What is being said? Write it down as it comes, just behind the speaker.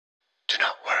Do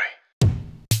not worry.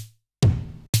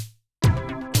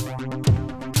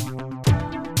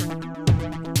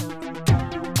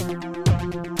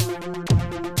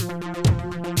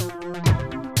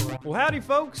 Well, howdy,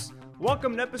 folks.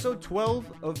 Welcome to episode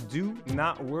 12 of Do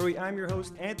Not Worry. I'm your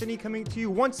host, Anthony, coming to you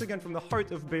once again from the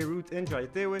heart of Beirut in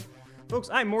Jaitewe. Folks,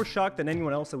 I'm more shocked than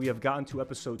anyone else that we have gotten to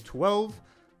episode 12.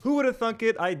 Who would have thunk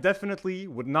it? I definitely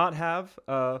would not have.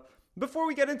 Before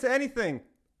we get into anything,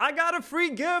 I got a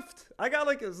free gift.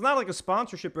 It's not like a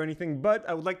sponsorship or anything, but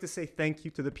I would like to say thank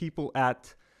you to the people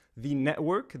at the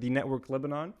network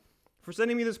Lebanon, for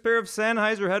sending me this pair of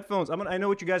Sennheiser headphones. I know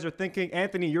what you guys are thinking.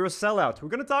 Anthony, you're a sellout. We're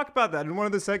going to talk about that in one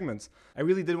of the segments. I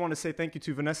really did want to say thank you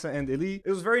to Vanessa and Eli.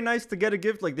 It was very nice to get a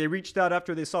gift. Like, they reached out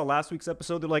after they saw last week's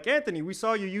episode. They're like, Anthony, we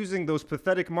saw you using those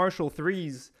pathetic Marshall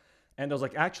 3s. And I was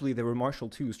like, actually, they were Marshall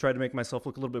 2s. Tried to make myself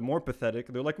look a little bit more pathetic.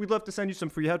 They're like, we'd love to send you some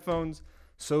free headphones.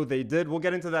 So they did. We'll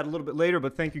get into that a little bit later,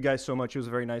 but thank you guys so much. It was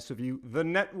very nice of you. The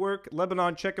network,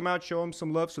 Lebanon, check them out. Show them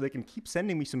some love so they can keep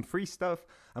sending me some free stuff.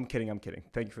 I'm kidding.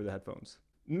 Thank you for the headphones.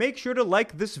 Make sure to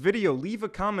like this video, leave a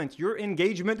comment. Your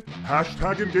engagement,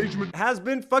 #engagement, has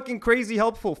been fucking crazy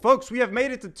helpful. Folks, we have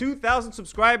made it to 2,000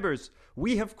 subscribers.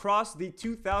 We have crossed the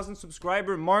 2,000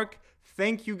 subscriber mark.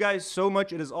 Thank you guys so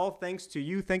much. It is all thanks to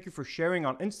you. Thank you for sharing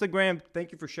on Instagram.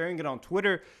 Thank you for sharing it on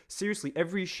Twitter. Seriously,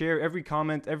 every share, every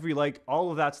comment, every like, all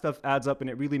of that stuff adds up and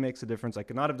it really makes a difference. I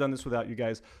could not have done this without you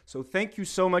guys. So thank you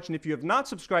so much. And if you have not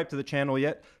subscribed to the channel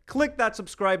yet, click that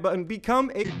subscribe button. Become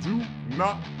a Do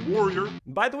Not Warrior.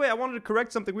 By the way, I wanted to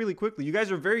correct something really quickly. You guys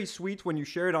are very sweet when you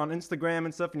share it on Instagram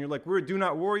and stuff and you're like, we're a Do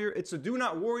Not Warrior. It's a Do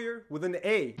Not Warrior with an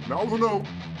A. Not with an O,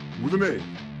 with an A.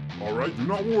 All right, Do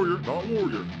Not Warrior, not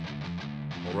Warrior.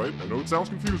 All right, I know it sounds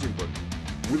confusing, but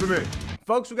with an A.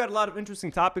 Folks, we got a lot of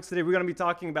interesting topics today. We're going to be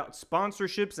talking about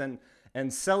sponsorships and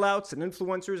sellouts and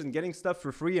influencers and getting stuff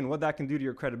for free and what that can do to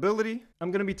your credibility. I'm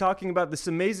going to be talking about this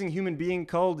amazing human being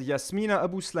called Yasmina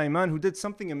Abou Sleiman, who did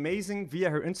something amazing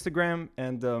via her Instagram,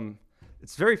 and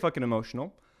it's very fucking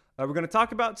emotional. We're going to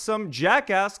talk about some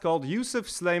jackass called Yousseff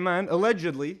Semaan,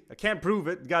 allegedly. I can't prove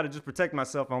it. Got to just protect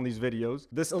myself on these videos.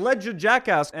 This alleged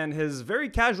jackass and his very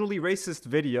casually racist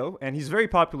video, and he's very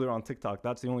popular on TikTok.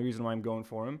 That's the only reason why I'm going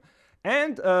for him.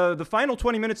 And the final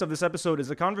 20 minutes of this episode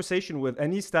is a conversation with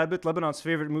Tabet, Lebanon's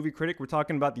favorite movie critic. We're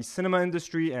talking about the cinema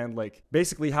industry and like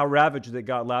basically how ravaged it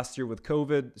got last year with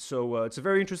COVID. So it's a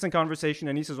very interesting conversation.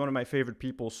 Anis is one of my favorite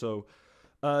people. So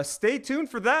stay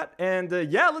tuned for that. And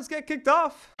yeah, let's get kicked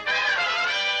off.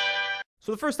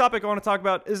 So the first topic I want to talk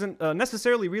about isn't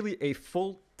necessarily really a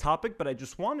full topic, but I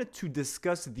just wanted to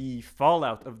discuss the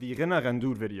fallout of the Ghina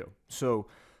Gandour video. So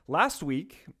last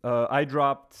week, I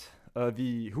dropped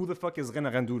the Who the Fuck is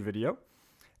Ghina Gandour video.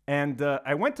 And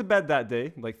I went to bed that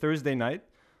day, like Thursday night.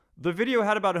 The video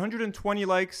had about 120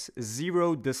 likes,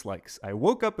 0 dislikes. I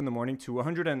woke up in the morning to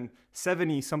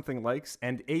 170 something likes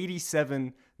and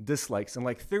 87 dislikes. And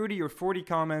like 30 or 40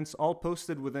 comments, all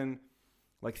posted within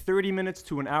like 30 minutes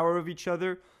to an hour of each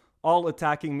other, all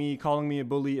attacking me, calling me a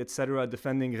bully, etc.,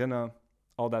 defending Ghina,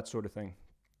 all that sort of thing.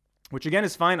 Which again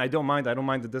is fine. I don't mind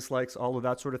the dislikes, all of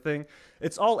that sort of thing.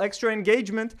 It's all extra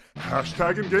engagement.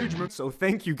 #engagement. So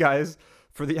thank you guys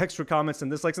for the extra comments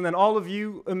and dislikes. And then all of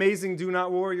you amazing Do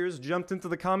Not Warriors jumped into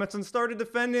the comments and started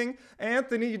defending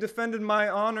Anthony. You defended my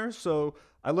honor. So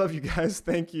I love you guys.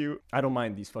 Thank you. I don't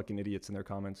mind these fucking idiots in their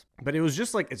comments. But it was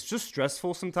just like, it's just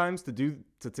stressful sometimes to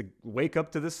wake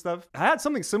up to this stuff. I had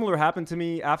something similar happen to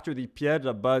me after the Pierre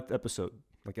Rabat episode.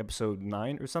 Like episode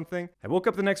 9 or something. I woke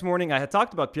up the next morning. I had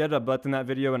talked about Pierre Rabat in that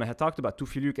video, and I had talked about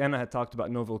Tufiluk, and I had talked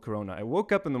about Novel Corona. I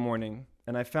woke up in the morning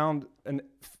and I found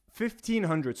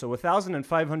 1,500, so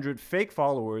 1,500 fake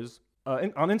followers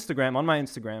on Instagram, on my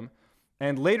Instagram.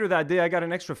 And later that day, I got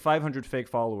an extra 500 fake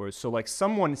followers. So like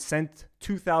someone sent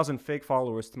 2,000 fake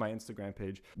followers to my Instagram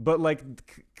page. But like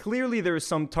clearly there is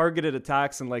some targeted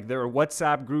attacks and like there are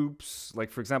WhatsApp groups.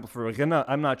 Like for example, for Ghina,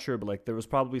 I'm not sure, but like there was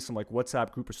probably some like WhatsApp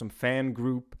group or some fan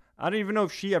group. I don't even know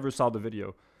if she ever saw the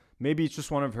video. Maybe it's just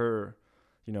one of her,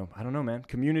 you know, I don't know, man,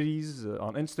 communities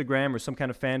on Instagram or some kind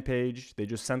of fan page. They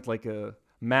just sent like a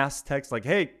mass text like,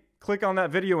 hey, click on that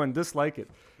video and dislike it.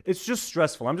 It's just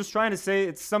stressful. I'm just trying to say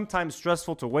it's sometimes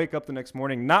stressful to wake up the next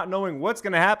morning not knowing what's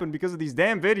going to happen because of these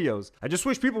damn videos. I just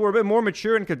wish people were a bit more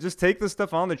mature and could just take this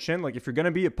stuff on the chin. Like if you're going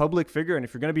to be a public figure and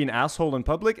if you're going to be an asshole in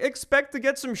public, expect to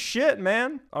get some shit,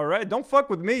 man. All right? Don't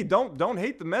fuck with me. Don't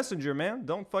hate the messenger, man.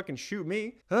 Don't fucking shoot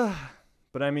me.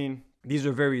 But I mean, these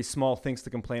are very small things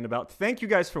to complain about. Thank you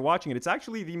guys for watching it. It's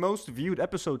actually the most viewed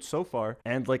episode so far.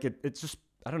 And like it's just,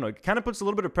 I don't know, it kind of puts a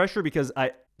little bit of pressure because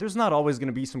there's not always going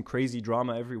to be some crazy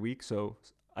drama every week. So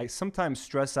I sometimes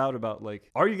stress out about like,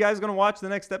 are you guys gonna watch the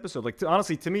next episode? Like,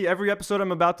 honestly, to me, every episode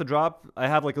I'm about to drop, I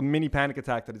have like a mini panic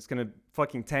attack that it's gonna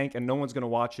fucking tank and no one's gonna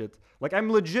watch it. Like, I'm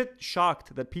legit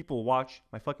shocked that people watch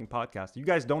my fucking podcast. You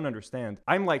guys don't understand.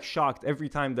 I'm like shocked every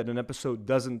time that an episode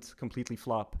doesn't completely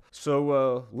flop.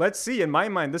 So let's see. In my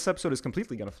mind, this episode is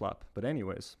completely gonna flop. But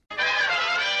anyways.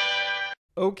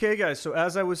 Okay, guys. So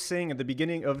as I was saying at the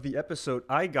beginning of the episode,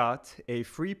 I got a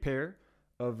free pair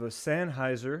of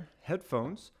Sennheiser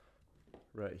headphones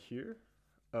right here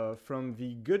from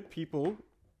the good people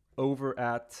over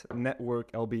at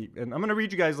Network LB. And I'm going to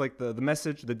read you guys like the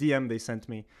message, the DM they sent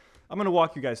me. I'm going to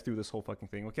walk you guys through this whole fucking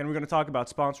thing. Okay, and we're going to talk about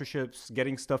sponsorships,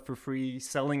 getting stuff for free,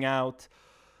 selling out,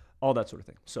 all that sort of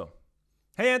thing. So,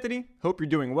 hey Anthony, hope you're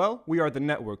doing well. We are The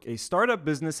Network, a startup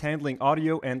business handling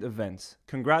audio and events.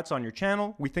 Congrats on your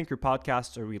channel. We think your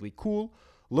podcasts are really cool.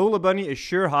 Lola Bunny is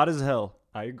sure hot as hell.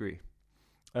 I agree.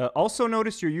 Also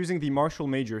noticed you're using the Marshall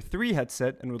Major 3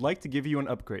 headset and would like to give you an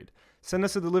upgrade. Send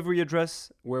us a delivery address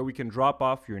where we can drop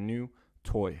off your new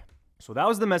toy. So that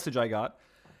was the message I got.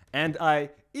 And I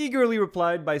eagerly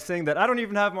replied by saying that I don't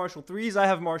even have Marshall 3s, I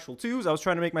have Marshall 2s. I was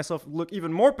trying to make myself look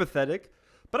even more pathetic,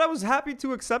 but I was happy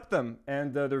to accept them.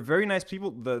 And they're very nice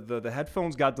people. The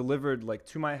headphones got delivered like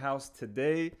to my house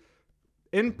today,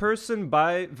 in person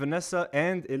by Vanessa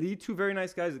and Eli, two very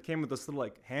nice guys. It came with this little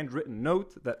like handwritten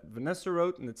note that Vanessa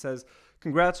wrote, and it says,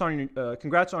 congrats on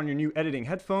your new editing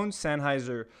headphones,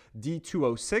 Sennheiser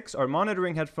D206 are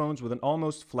monitoring headphones with an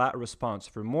almost flat response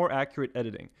for more accurate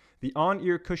editing. The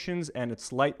on-ear cushions and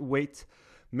its lightweight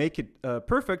make it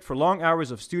perfect for long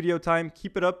hours of studio time.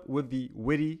 Keep it up with the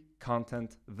witty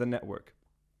content, The Network.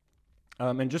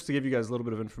 And just to give you guys a little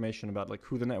bit of information about like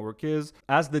who The Network is,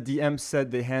 as the DM said,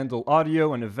 they handle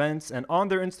audio and events, and on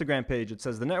their Instagram page, it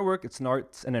says The Network, it's an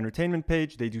arts and entertainment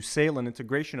page. They do sale and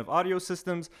integration of audio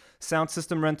systems, sound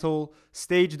system rental,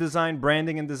 stage design,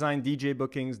 branding and design, DJ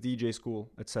bookings, DJ school,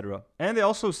 etc. And they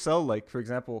also sell, like, for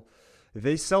example,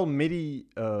 they sell MIDI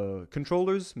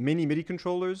controllers, mini MIDI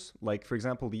controllers, like, for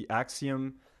example, the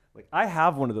Axiom. Like, I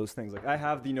have one of those things. Like, I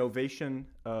have the Novation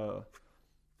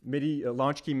MIDI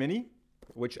Launch Key Mini,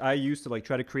 which I use to like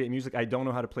try to create music. I don't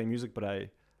know how to play music, but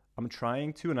I'm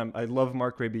trying to, and I love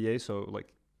Marc Rebillet, so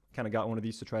like kind of got one of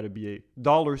these to try to be a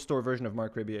dollar store version of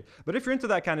Marc Rebillet. But if you're into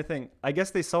that kind of thing, I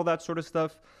guess they sell that sort of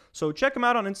stuff. So check them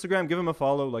out on Instagram, give them a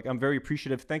follow. Like, I'm very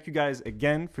appreciative. Thank you guys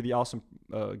again for the awesome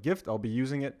gift. I'll be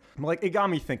using it. Like, it got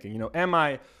me thinking, you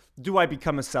know, do I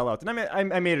become a sellout? And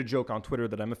I made a joke on Twitter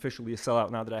that I'm officially a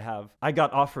sellout now that I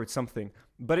got offered something.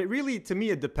 But it really, to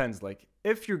me, it depends. Like,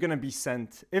 if you're going to be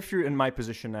sent, if you're in my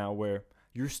position now where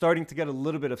you're starting to get a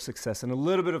little bit of success and a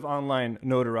little bit of online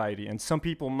notoriety, and some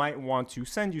people might want to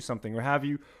send you something or have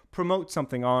you promote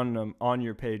something on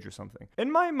your page or something.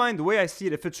 In my mind, the way I see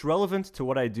it, if it's relevant to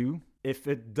what I do, if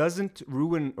it doesn't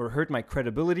ruin or hurt my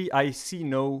credibility, I see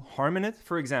no harm in it.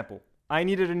 For example, I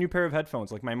needed a new pair of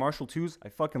headphones, like my Marshall 2s. I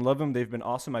fucking love them. They've been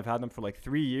awesome. I've had them for like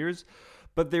 3 years,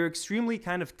 but they're extremely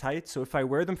kind of tight. So if I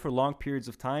wear them for long periods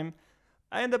of time,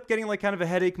 I end up getting like kind of a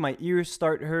headache. My ears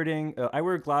start hurting. I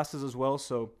wear glasses as well,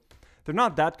 so they're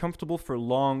not that comfortable for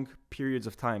long periods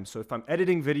of time. So if I'm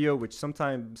editing video, which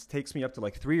sometimes takes me up to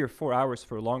like 3 or 4 hours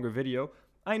for a longer video,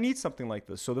 I need something like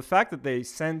this. So the fact that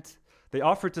they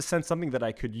offered to send something that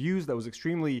I could use that was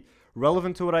extremely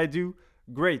relevant to what I do,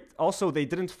 great. Also, they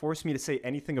didn't force me to say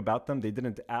anything about them. They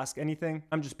didn't ask anything.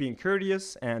 I'm just being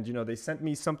courteous, and you know, they sent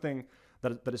me something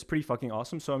that is pretty fucking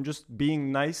awesome. So I'm just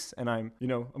being nice, and I'm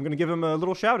going to give them a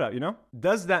little shout out, you know?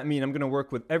 Does that mean I'm going to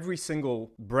work with every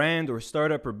single brand or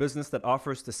startup or business that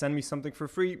offers to send me something for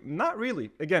free? Not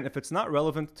really. Again, if it's not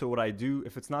relevant to what I do,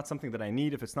 if it's not something that I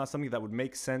need, if it's not something that would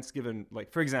make sense given,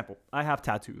 like, for example, I have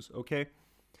tattoos, okay?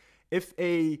 If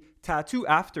a tattoo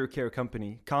aftercare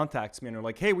company contacts me and are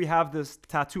like, hey, we have this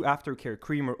tattoo aftercare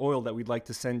cream or oil that we'd like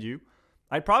to send you,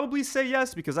 I'd probably say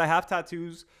yes, because I have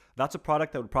tattoos. That's a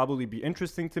product that would probably be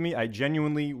interesting to me. I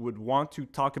genuinely would want to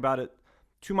talk about it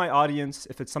to my audience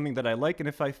if it's something that I like and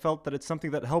if I felt that it's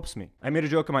something that helps me. I made a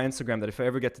joke on my Instagram that if I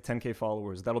ever get to 10K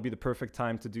followers, that'll be the perfect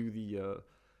time to do the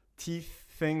teeth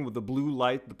thing with the blue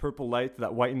light, the purple light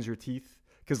that whitens your teeth,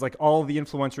 because like all the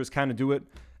influencers kind of do it.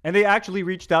 And they actually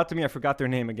reached out to me. I forgot their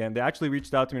name again. They actually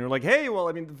reached out to me and were like, hey, well,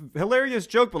 I mean, hilarious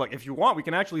joke, but like, if you want, we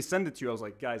can actually send it to you. I was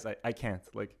like, guys, I can't.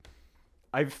 Like,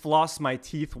 I floss my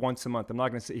teeth once a month. I'm not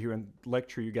going to sit here and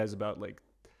lecture you guys about like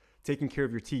taking care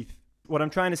of your teeth. What I'm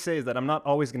trying to say is that I'm not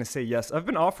always going to say yes. I've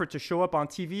been offered to show up on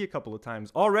TV a couple of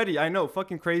times already. I know,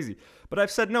 fucking crazy. But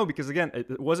I've said no because, again,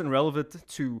 it wasn't relevant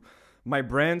to my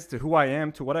brand, to who I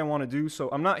am, to what I want to do. So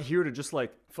I'm not here to just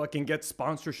like fucking get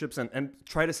sponsorships and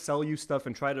try to sell you stuff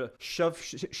and try to shove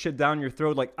shit down your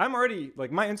throat. Like I'm already,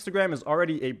 like my Instagram is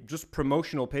already a just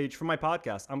promotional page for my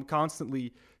podcast. I'm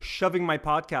constantly shoving my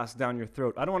podcast down your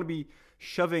throat. I don't want to be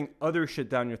shoving other shit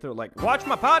down your throat. Like, watch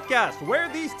my podcast,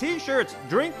 wear these t-shirts,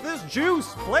 drink this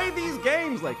juice, play these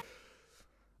games. Like,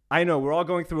 I know we're all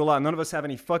going through a lot. None of us have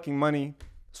any fucking money.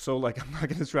 So like, I'm not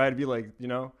going to try to be like, you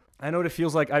know, I know what it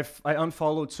feels like. I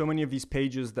unfollowed so many of these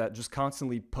pages that just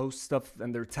constantly post stuff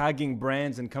and they're tagging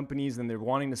brands and companies and they're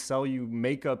wanting to sell you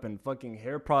makeup and fucking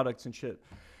hair products and shit.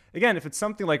 Again, if it's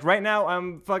something like right now,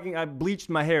 I bleached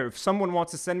my hair. If someone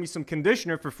wants to send me some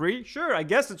conditioner for free, sure, I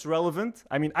guess it's relevant.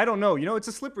 I mean, I don't know. You know, it's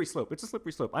a slippery slope. It's a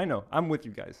slippery slope. I know. I'm with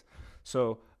you guys.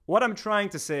 So what I'm trying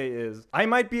to say is I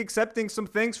might be accepting some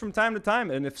things from time to time.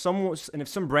 And if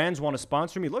some brands want to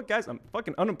sponsor me, look, guys, I'm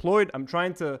fucking unemployed. I'm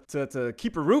trying to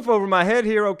keep a roof over my head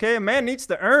here, okay? A man needs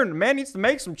to earn. A man needs to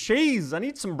make some cheese. I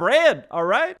need some bread, all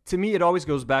right? To me, it always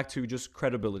goes back to just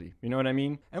credibility. You know what I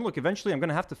mean? And look, eventually I'm going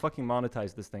to have to fucking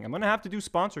monetize this thing. I'm going to have to do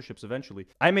sponsorships eventually.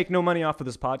 I make no money off of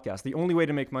this podcast. The only way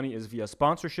to make money is via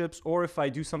sponsorships or if I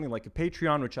do something like a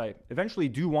Patreon, which I eventually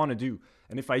do want to do.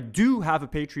 And if I do have a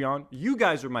Patreon, you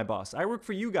guys are my boss. I work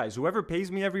for you guys. Whoever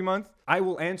pays me every month, I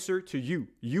will answer to you.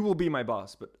 You will be my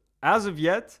boss. But as of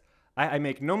yet, I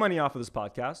make no money off of this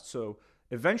podcast. So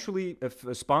eventually, if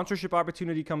a sponsorship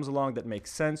opportunity comes along that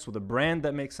makes sense, with a brand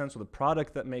that makes sense, with a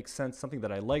product that makes sense, something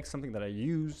that I like, something that I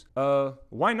use,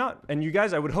 why not? And you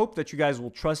guys, I would hope that you guys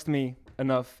will trust me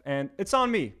enough. And it's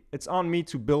on me. It's on me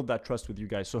to build that trust with you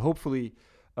guys. So hopefully,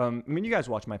 I mean, you guys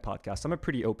watch my podcast. I'm a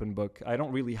pretty open book. I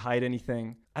don't really hide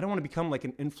anything. I don't want to become like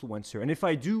an influencer. And if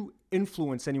I do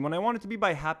influence anyone, I want it to be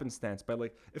by happenstance. By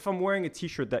like, if I'm wearing a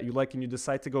t-shirt that you like and you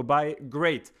decide to go buy it,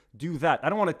 great, do that. I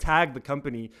don't want to tag the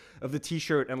company of the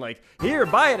t-shirt and like, here,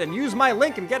 buy it and use my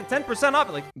link and get 10%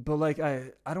 off. Like, but like,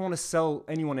 I don't want to sell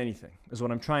anyone anything is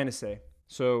what I'm trying to say.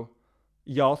 So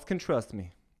y'all can trust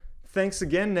me. Thanks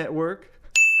again, network.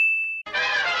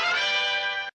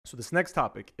 So this next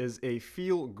topic is a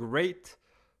feel great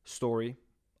story.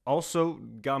 Also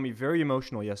got me very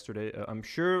emotional yesterday. I'm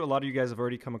sure a lot of you guys have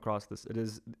already come across this. It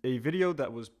is a video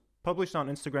that was published on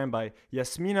Instagram by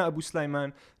Yasmina Abou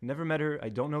Sleiman. Never met her. I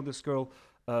don't know this girl,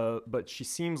 but she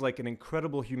seems like an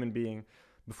incredible human being.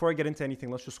 Before I get into anything,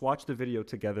 let's just watch the video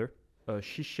together.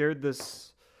 She shared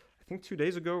this, I think 2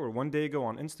 days ago or 1 day ago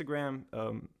on Instagram.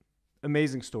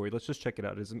 Amazing story. Let's just check it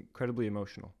out. It is incredibly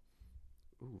emotional.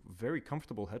 Ooh, very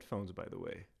comfortable headphones, by the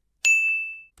way.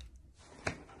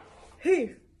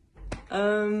 Hey,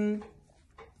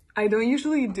 I don't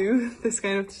usually do this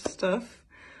kind of stuff,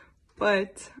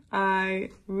 but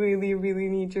I really, really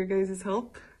need your guys'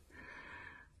 help.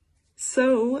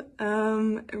 So,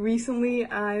 recently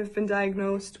I've been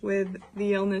diagnosed with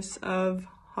the illness of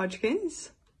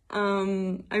Hodgkin's.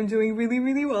 I'm doing really,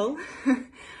 really well.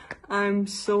 I'm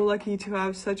so lucky to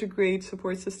have such a great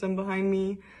support system behind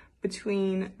me,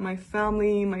 between my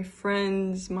family, my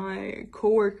friends, my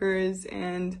coworkers,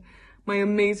 and my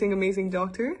amazing, amazing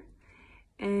doctor.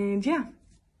 And yeah,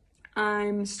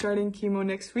 I'm starting chemo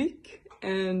next week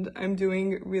and I'm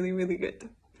doing really, really good.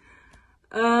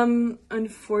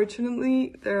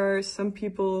 Unfortunately, there are some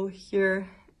people here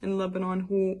in Lebanon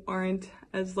who aren't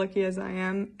as lucky as I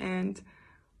am and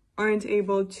aren't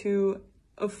able to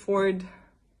afford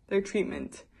their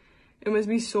treatment. It must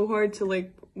be so hard to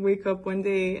like wake up one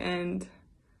day and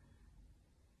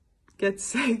get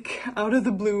sick out of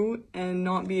the blue and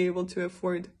not be able to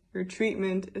afford your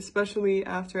treatment, especially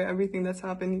after everything that's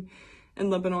happened in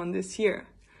Lebanon this year.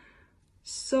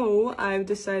 So I've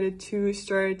decided to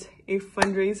start a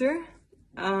fundraiser.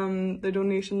 The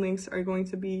donation links are going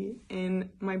to be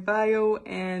in my bio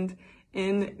and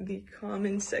in the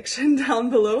comment section down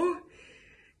below.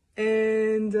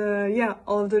 And yeah,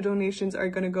 all of the donations are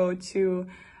going to go to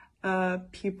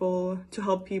people to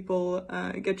help people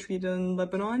get treated in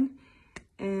Lebanon,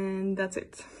 and that's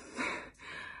it.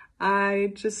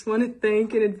 I just want to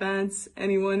thank in advance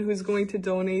anyone who's going to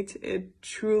donate. It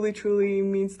truly, truly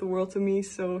means the world to me,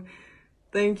 so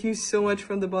thank you so much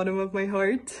from the bottom of my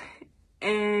heart.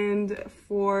 And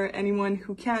for anyone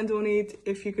who can't donate,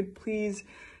 if you could please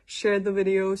share the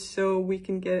video so we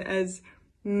can get as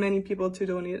many people to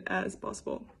donate as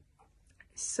possible.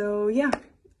 So yeah,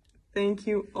 thank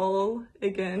you all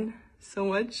again so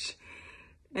much,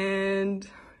 and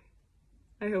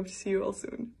I hope to see you all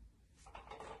soon.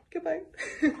 Goodbye.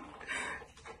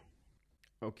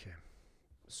 Okay,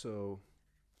 so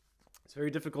it's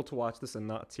very difficult to watch this and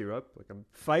not tear up. Like, I'm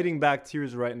fighting back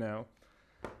tears right now.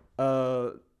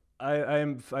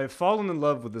 I've fallen in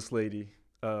love with this lady.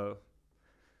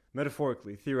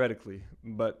 Metaphorically, theoretically.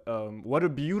 But what a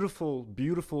beautiful,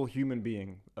 beautiful human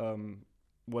being.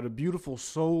 What a beautiful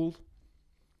soul.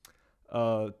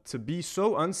 To be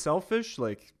so unselfish,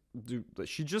 like, dude,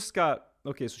 she just got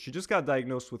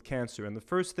diagnosed with cancer, and the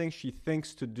first thing she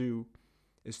thinks to do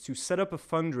is to set up a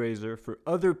fundraiser for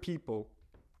other people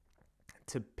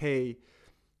to pay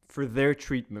for their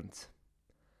treatment.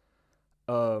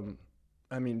 I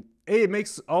mean, it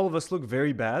makes all of us look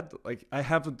very bad. Like, I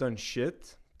haven't done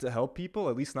shit to help people,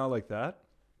 at least not like that.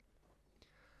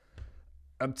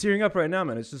 I'm tearing up right now,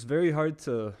 man. It's just very hard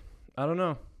to, I don't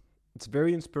know. It's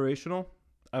very inspirational.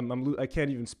 I can't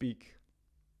even speak.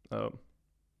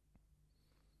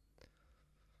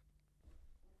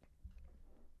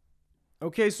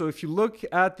 Okay, so if you look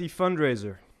at the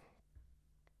fundraiser,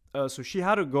 so she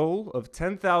had a goal of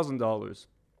 $10,000.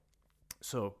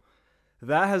 So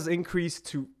that has increased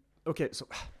to, okay, so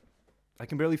I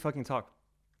can barely fucking talk.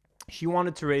 She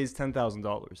wanted to raise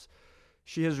 $10,000.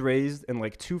 She has raised in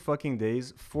like 2 fucking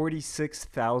days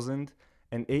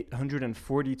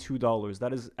 $46,842.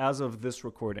 That is as of this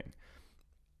recording.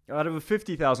 Out of a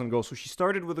 50,000 goal. So she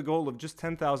started with a goal of just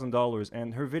 $10,000,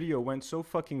 and her video went so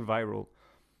fucking viral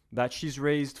that she's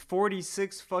raised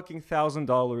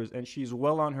 $46,000, and she's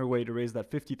well on her way to raise that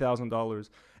 $50,000.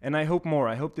 And I hope more.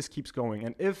 I hope this keeps going.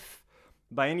 And if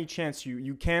by any chance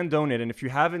you can donate, and if you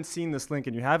haven't seen this link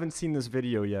and you haven't seen this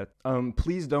video yet,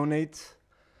 please donate.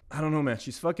 I don't know, man.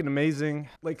 She's fucking amazing.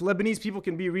 Like, Lebanese people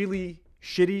can be really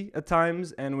shitty at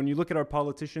times, and when you look at our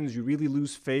politicians, you really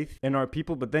lose faith in our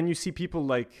people. But then you see people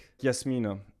like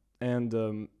Yasmina,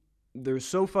 and they're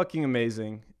so fucking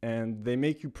amazing, and they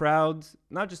make you proud,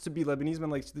 not just to be Lebanese, but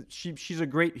like she's a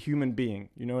great human being.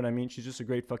 You know what I mean? She's just a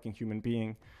great fucking human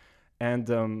being. And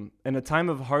in a time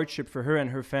of hardship for her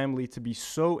and her family, to be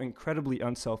so incredibly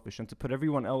unselfish and to put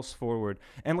everyone else forward.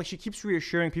 And like, she keeps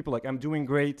reassuring people, like, I'm doing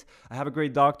great. I have a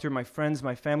great doctor, my friends,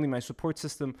 my family, my support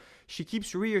system. She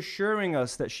keeps reassuring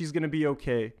us that she's going to be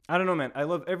okay. I don't know, man. I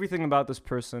love everything about this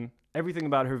person. Everything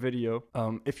about her video.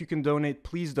 If you can donate,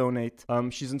 please donate.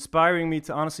 She's inspiring me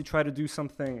to honestly try to do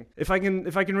something. If I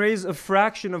can raise a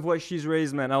fraction of what she's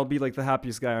raised, man, I'll be like the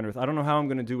happiest guy on earth. I don't know how I'm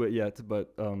gonna do it yet,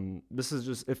 but this is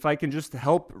just, if I can just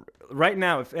help right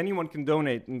now, if anyone can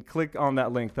donate and click on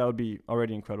that link, that would be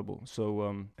already incredible.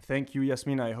 So thank you,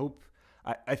 Yasmina. I hope,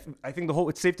 I think the whole,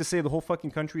 it's safe to say the whole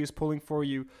fucking country is pulling for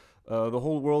you. The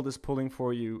whole world is pulling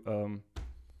for you.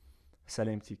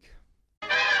 Salam tik.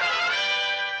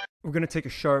 We're going to take a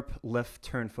sharp left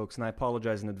turn, folks, and I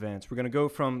apologize in advance. We're going to go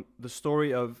from the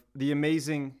story of the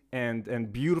amazing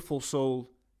and beautiful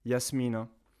soul, Yasmina,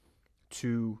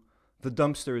 to the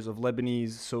dumpsters of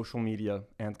Lebanese social media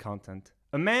and content.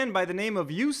 A man by the name of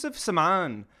Yousseff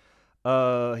Semaan.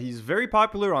 He's very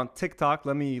popular on TikTok.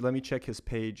 Let me check his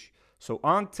page. So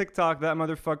on TikTok, that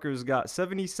motherfucker's got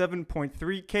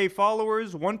 77.3K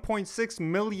followers, 1.6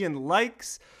 million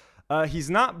likes. He's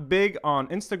not big on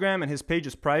Instagram, and his page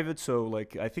is private, so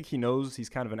like, I think he knows he's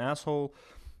kind of an asshole.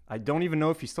 I don't even know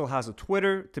if he still has a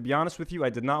Twitter. To be honest with you, I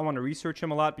did not want to research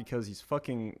him a lot because he's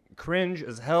fucking cringe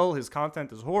as hell. His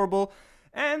content is horrible.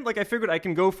 And like, I figured I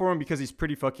can go for him because he's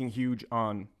pretty fucking huge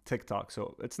on TikTok.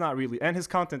 So it's not really, and his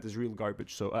content is real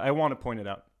garbage. So I want to point it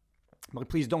out. But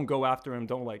please don't go after him.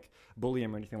 Don't like bully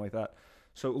him or anything like that.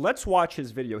 So let's watch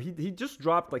his video. He just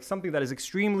dropped like something that is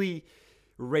extremely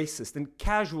racist and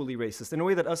casually racist in a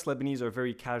way that us Lebanese are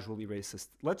very casually racist.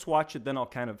 Let's watch it, then I'll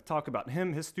kind of talk about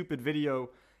him, his stupid video,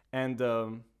 and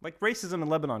like racism in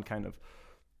Lebanon kind of.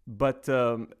 But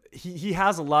he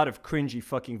has a lot of cringy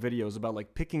fucking videos about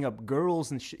like picking up girls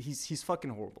and shit. He's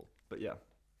fucking horrible. But yeah.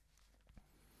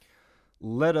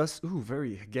 Let us,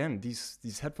 again,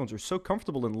 these headphones are so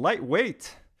comfortable and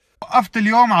lightweight. وقفت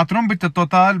اليوم على طرمبة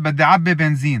التوتال بدي عبي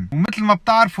بنزين، ومثل ما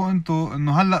بتعرفوا انتو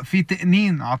انه هلا في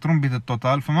تقنين على طرمبة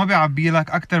التوتال، فما بيعبي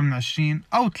لك اكثر من 20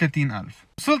 او 30 الف.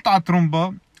 وصلت على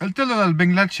الطرمبة، قلت له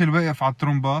للبنجلاتش اللي واقف على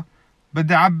الطرمبة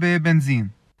بدي عبي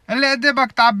بنزين. قال لي قد ايه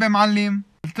بدك تعبي معلم؟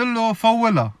 قلت له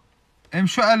فولها.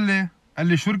 شو قال لي؟ قال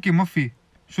لي شركي ما في،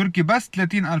 شركي بس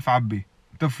 30 الف عبي،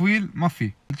 تفويل ما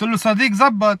في. قلت له صديق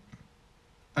زبط.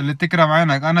 قال لي تكرم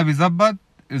عينك، انا بزبط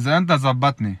اذا انت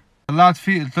زبطني. طلعت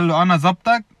فيه قلت له انا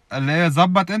زبطك؟ قال لي ايه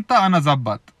زبط انت، انا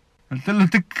زبط. قلت له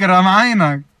تكرم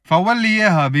عينك. فول لي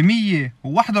اياها ب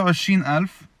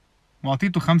 121,000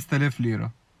 واعطيته 5,000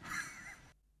 ليره.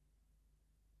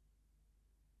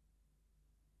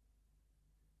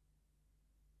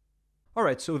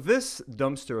 Alright, so this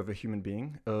dumpster of a human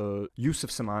being,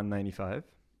 Yousseff Semaan 95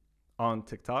 on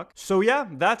TikTok. So yeah,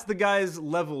 that's the guy's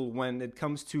level when it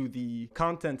comes to the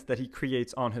content that he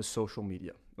creates on his social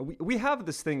media. We have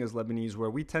this thing as Lebanese where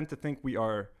we tend to think we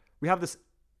have this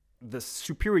this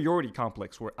superiority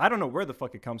complex where I don't know where the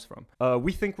fuck it comes from.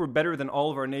 We think we're better than all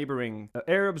of our neighboring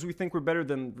Arabs. We think we're better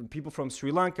than people from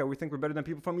Sri Lanka. We think we're better than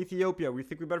people from Ethiopia. We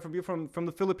think we're better from people from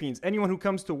the Philippines. Anyone who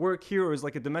comes to work here or is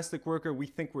like a domestic worker, we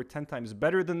think we're 10 times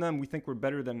better than them. We think we're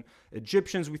better than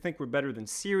Egyptians. We think we're better than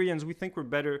Syrians. We think we're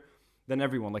better than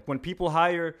everyone. Like when people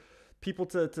hire people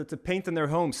to paint in their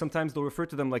homes, sometimes they'll refer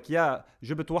to them like, yeah,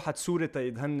 جبت واحد سوري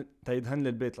تيدهن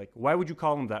للبيت. Like, why would you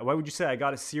call them that? Why would you say I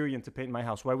got a Syrian to paint my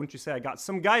house? Why wouldn't you say I got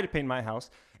some guy to paint my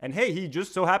house? And hey, he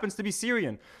just so happens to be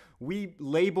Syrian. We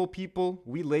label people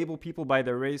by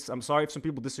their race. I'm sorry if some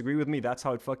people disagree with me. That's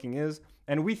how it fucking is.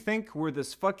 And we think we're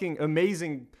this fucking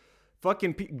amazing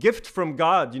fucking gift from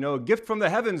God, you know, a gift from the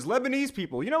heavens. Lebanese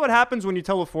people. You know what happens when you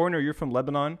tell a foreigner you're from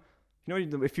Lebanon? You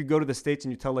know, if you go to the States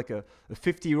and you tell like a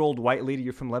 50-year-old white lady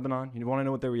you're from Lebanon, you want to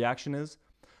know what their reaction is?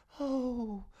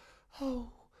 Oh,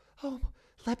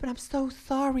 Lebanon, I'm so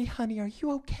sorry, honey. Are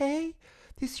you okay?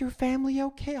 Is your family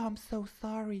okay? Oh, I'm so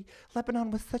sorry.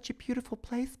 Lebanon was such a beautiful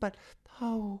place, but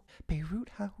Beirut,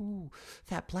 huh? Ooh,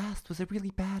 that blast, was it really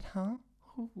bad, huh?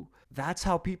 Ooh. That's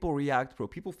how people react, bro.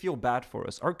 People feel bad for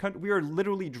us. Our country, we are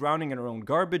literally drowning in our own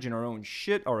garbage, in our own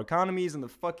shit. Our economy is in the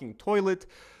fucking toilet.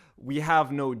 We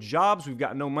have no jobs. We've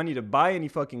got no money to buy any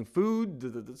fucking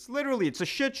food. It's a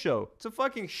shit show. It's a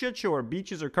fucking shit show. Our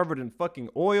beaches are covered in fucking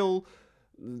oil.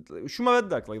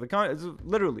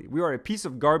 Literally, we are a piece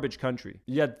of garbage country.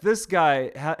 Yet this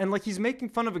guy, and like he's making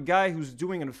fun of a guy who's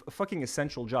doing a fucking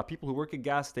essential job. People who work at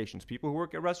gas stations, people who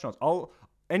work at restaurants,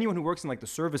 anyone who works in like the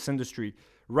service industry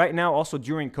right now, also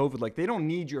during COVID, like they don't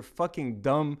need your fucking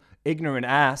dumb, ignorant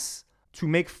ass to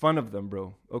make fun of them,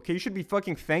 bro. Okay, you should be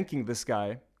fucking thanking this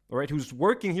guy. All right, who's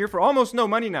working here for almost no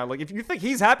money now. Like, if you think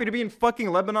he's happy to be in fucking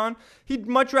Lebanon, he'd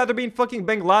much rather be in fucking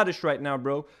Bangladesh right now,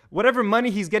 bro. Whatever money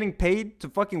he's getting paid to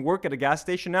fucking work at a gas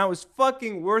station now is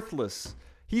fucking worthless.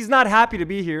 He's not happy to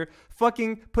be here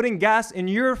fucking putting gas in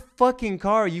your fucking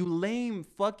car, you lame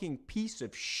fucking piece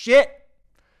of shit.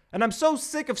 And I'm so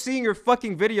sick of seeing your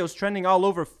fucking videos trending all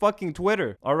over fucking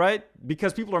Twitter, all right?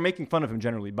 Because people are making fun of him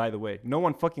generally, by the way. No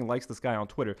one fucking likes this guy on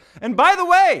Twitter. And by the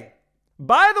way,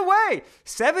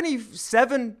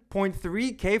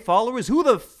 77.3K followers? Who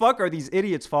the fuck are these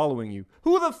idiots following you?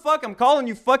 Who the fuck? I'm calling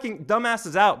you fucking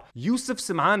dumbasses out. Yousseff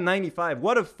Semaan 95.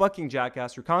 What a fucking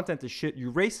jackass. Your content is shit.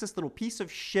 You racist little piece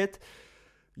of shit.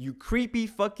 You creepy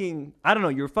fucking, I don't know,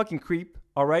 you're a fucking creep.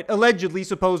 All right? Allegedly,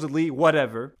 supposedly,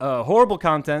 whatever. Horrible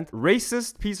content.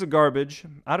 Racist piece of garbage.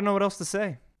 I don't know what else to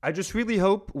say. I just really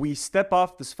hope we step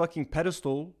off this fucking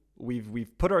pedestal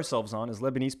we've put ourselves on as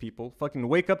Lebanese people, fucking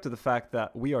wake up to the fact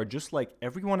that we are just like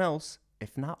everyone else,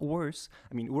 if not worse.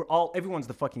 I mean, everyone's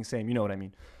the fucking same, you know what I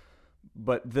mean?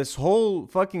 But this whole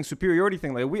fucking superiority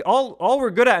thing, like all we're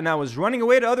good at now is running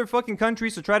away to other fucking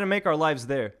countries to try to make our lives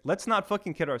there. Let's not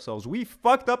fucking kid ourselves. We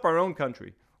fucked up our own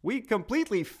country. We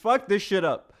completely fucked this shit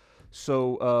up.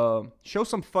 So show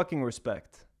some fucking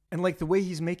respect. And like the way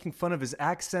he's making fun of his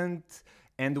accent,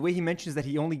 and the way he mentions that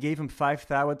he only gave him 5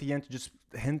 thou at the end to just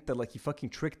hint that like he fucking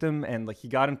tricked him and like he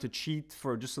got him to cheat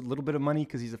for just a little bit of money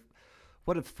because he's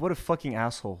what a fucking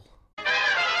asshole.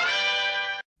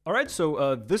 All right,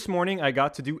 so this morning I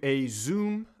got to do a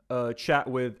Zoom chat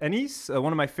with Anis,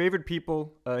 one of my favorite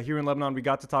people here in Lebanon. We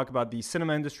got to talk about the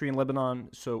cinema industry in Lebanon.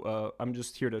 So I'm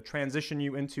just here to transition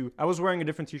you into. I was wearing a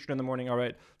different t-shirt in the morning. All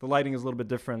right, the lighting is a little bit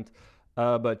different,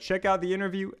 but check out the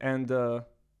interview and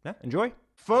yeah, enjoy.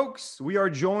 Folks, we are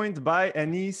joined by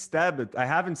Anis Tabet. I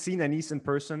haven't seen Anis in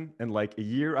person in like a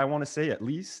year, I want to say at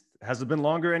least. Has it been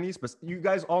longer, Anis? But you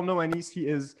guys all know Anis. He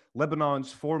is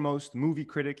Lebanon's foremost movie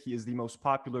critic. He is the most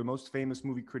popular, most famous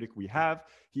movie critic we have.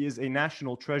 He is a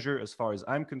national treasure as far as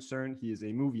I'm concerned. He is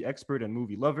a movie expert and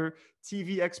movie lover,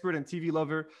 TV expert and TV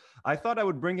lover. I thought I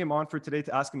would bring him on for today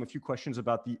to ask him a few questions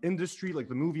about the industry, like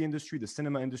the movie industry, the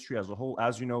cinema industry as a whole.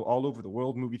 As you know, all over the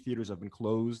world, movie theaters have been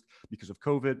closed because of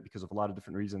COVID, because of a lot of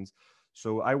different reasons.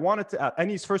 So I wanted to ask,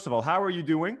 Anis, first of all, how are you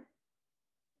doing?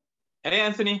 Hey,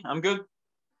 Anthony, I'm good.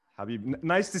 Habib,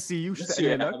 nice to see you.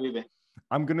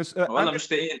 I'm going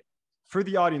to... For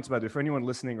the audience, by the way, for anyone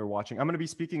listening or watching, I'm going to be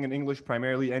speaking in English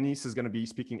primarily. Anis is going to be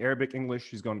speaking Arabic, English.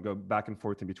 He's going to go back and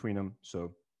forth in between them.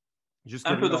 So, just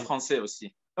un peu de français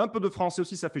aussi. Un peu de français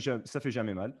aussi, ça fait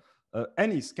jamais mal.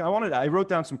 Anis, I wrote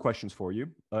down some questions for you,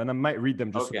 and I might read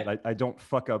them just so that I don't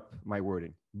fuck up my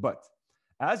wording. But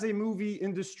as a movie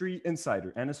industry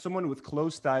insider and as someone with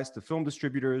close ties to film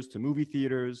distributors, to movie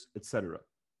theaters, etc.,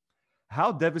 how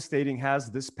devastating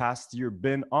has this past year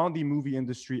been on the movie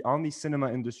industry, on the cinema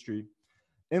industry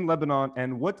in Lebanon,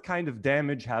 and what kind of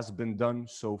damage has been done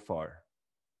so far?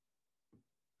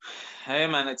 هي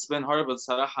مان it's been horrible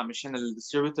صراحة، مشان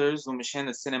الديستريبيوتورز ومشان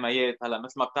السينمايات. هلا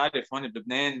مثل ما بتعرف هون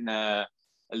بلبنان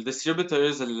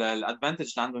الديستريبيوتورز الادفانتج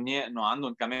اللي عندهم اياه انه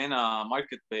عندهم كمان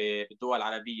ماركت بالدول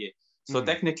العربية. سو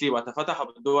تكنيكلي وقت فتحوا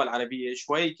بالدول العربية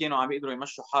شوي كانوا عم يقدروا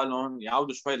يمشوا حالهم،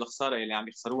 يعوضوا شوي الخسارة اللي عم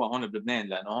يخسروها هون بلبنان،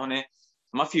 لأنه هون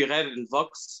ما في غير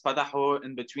الفوكس فتحوا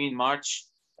in between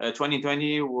مارش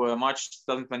 2020 ومارش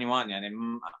 2021. يعني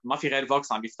ما في غير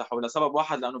فوكس عم بيفتحوا لسبب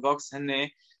واحد، لأنه فوكس هن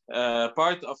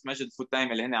بارت اوف ماجد فود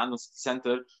تايم اللي هن عندهم سيتي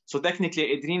سنتر. سو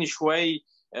تكنيكلي قادرين شوي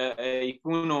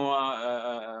يكونوا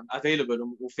افيلبل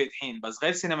وفاتحين. بس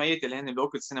غير سينمايات اللي هن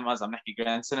لوكال سينماز، عم نحكي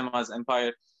جراند سينماز،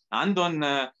 امباير، عندهم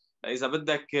اذا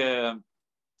بدك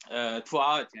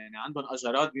دفعات، يعني عندهم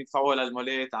اجارات بيدفعوها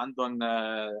للمولات، عندهم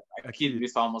اكيد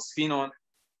بيدفعوا موظفينهم.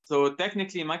 سو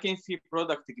تكنيكلي ما كان في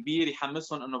برودكت كبير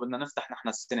يحمسهم انه بدنا نفتح نحن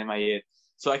السينمايات.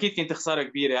 سو اكيد كانت خساره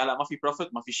كبيره. هلا ما في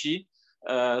بروفيت، ما في شيء.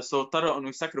 سو اضطروا انه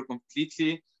يسكروا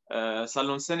كومبليتلي. صار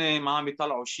لهم سنه ما عم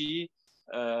بيطلعوا شيء.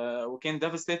 وكان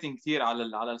ديفستيتنج كثير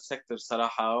على السيكتور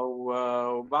صراحه.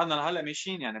 وبعدنا لهلا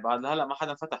ماشيين، يعني بعد لهلا ما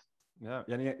حدا فتح.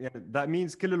 يعني that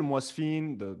means كل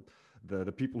الموظفين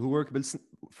the people who work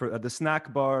at the snack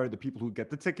bar, the people who get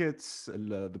the tickets,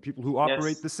 the people who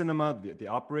operate the cinema, they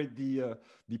operate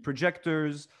the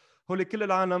projectors, هول كل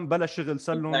العالم بلا شغل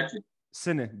صار لهم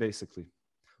سنة basically.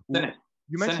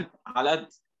 You mentioned على قد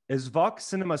Is Vox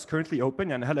cinemas currently open؟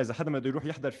 يعني هلا إذا حدا بده يروح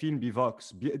يحضر فيلم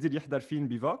بفوكس بيقدر يحضر فيلم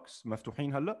بفوكس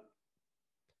مفتوحين هلا؟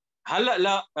 هلا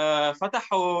لا.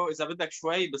 فتحوا اذا بدك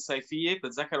شوي بالصيفيه.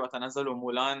 بتذكر وقت نزلوا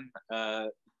مولان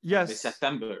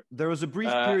بسبتمبر. There was a brief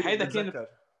period. هيدا كان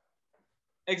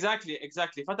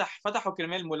exactly فتحوا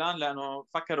كرمال مولان، لانه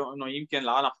فكروا انه يمكن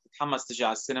العالم تتحمس تجي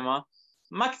على السينما.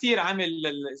 ما كثير عمل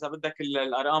اذا بدك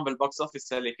الارقام بالبوكس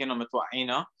اوفيس اللي كانوا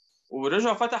متوقعينها.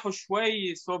 ورجعوا فتحوا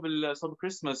شوي صوب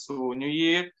كريسماس ونيو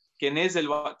يير. كان نازل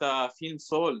وقتها فيلم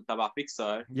سول تبع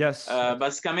بيكسار.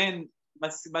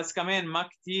 بس كمان ما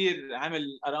كثير عمل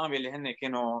الارقام اللي هن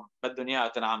كانوا بدهم اياها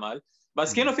تنعمل.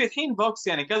 بس كانوا فاتحين بوكس،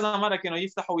 يعني كذا مره كانوا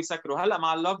يفتحوا ويسكروا. هلا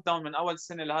مع اللوك داون من اول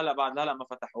سنه لهلا بعد هلا ما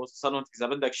فتحوا. صار لهم اذا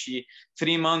بدك شيء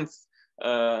 3 مانث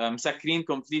مسكرين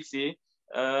كومبليتلي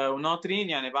وناطرين.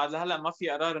 يعني بعد هلا ما في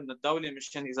قرار من الدوله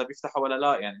مشان اذا بيفتحوا ولا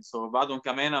لا. يعني بعدهم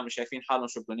كمان مش شايفين حالهم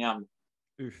شو بدهم يعملوا.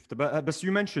 بس you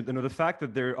mentioned انه the fact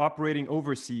that they're operating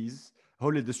overseas,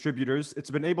 هول distributors,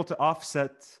 it's been able to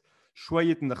offset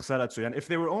شوية من الخسارات. يعني if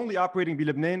they were only operating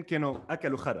بلبنان كانوا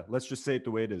أكلوا خرا. Let's just say it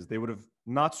the way it is. They would have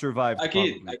not survived.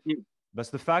 أكيد.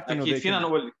 بس the fact إنه أكيد فينا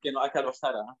نقول كانوا أكلوا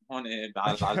خرا هون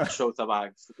على الشو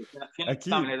تبعك. فينا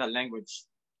نستعمل هذا اللانجوج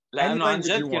لأنه عن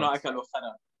جد كانوا أكلوا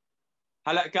خرا.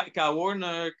 هلا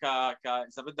كورنر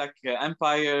إذا بدك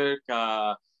امباير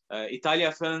ايطاليا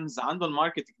فيلمز عندهم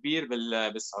ماركت كبير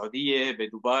بالسعوديه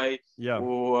بدبي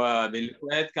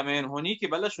وبالكويت كمان. هونيك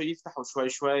بلشوا يفتحوا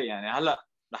شوي. يعني هلا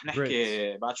رح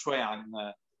نحكي بعد شوي عن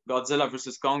Godzilla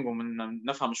versus Kong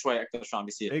ومنفهم شوي اكثر شو عم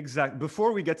بيصير. Exactly.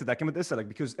 Before we get to that, كمان بدي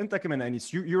اسالك because انت كمان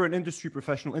انيس you're an industry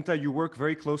professional. انت you work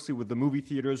very closely with the movie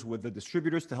theaters, with the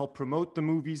distributors to help promote the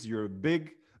movies. You're a big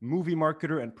movie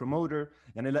marketer and promoter.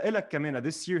 يعني لإلك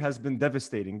كمان this year has been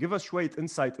devastating. Give us شوية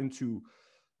insight into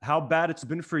how bad it's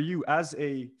been for you as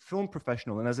a film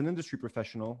professional and as an industry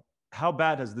professional. How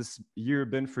bad has this year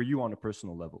been for you on a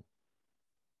personal level?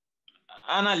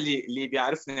 انا اللي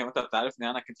بيعرفني وانت بتعرفني،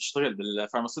 انا كنت اشتغل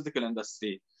بالفارماسيوتيكال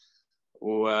اندستري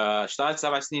واشتغلت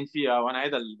 7 سنين فيها. وانا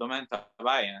هذا الدومين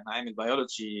تبعي، يعني انا عامل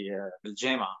بيولوجي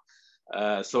بالجامعه.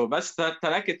 بس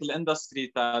تركت الاندستري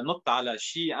تنط على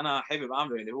شيء انا حابب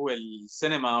اعمله، اللي هو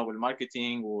السينما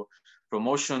والماركتينج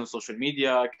وبروموشن والسوشيال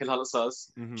ميديا كل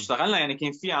هالقصص. اشتغلنا يعني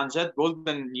كان في عن جد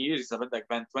جولدن ييرز اذا بدك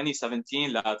بين 2017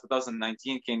 ل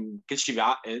 2019 كان كل شيء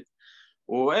بيعقد.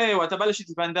 وايه وقت بلشت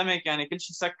البانديميك يعني كل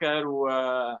شيء سكر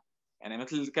يعني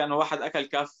مثل كانه واحد اكل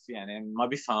كف، يعني ما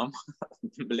بيفهم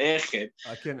بالاخر.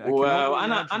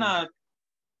 وانا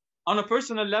on a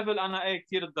personal level انا ايه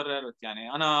كثير تضررت.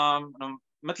 يعني انا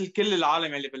مثل كل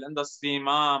العالم اللي بالاندستري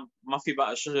ما في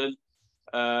بقى شغل.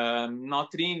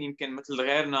 ناطرين يمكن مثل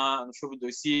غيرنا شو بده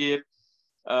يصير.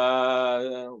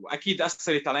 واكيد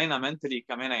اثرت علينا منتلي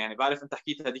كمان. يعني بعرف انت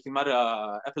حكيت هذيك المره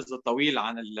ابيزود طويل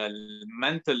عن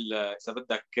المنتل اذا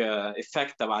بدك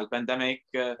افكت تبع البانديميك.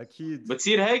 اكيد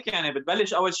بتصير هيك. يعني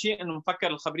بتبلش اول شيء انه مفكر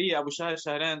الخبريه ابو شهر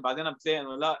شهرين، بعدين بتلاقي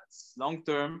انه لا لونج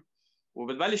تيرم،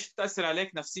 وبتبلش تاثر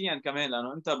عليك نفسيا كمان،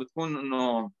 لانه انت بتكون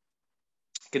انه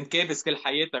كنت كابس كل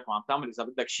حياتك وعم تعمل اذا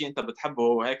بدك شيء انت بتحبه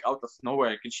وهيك اوت اوف نو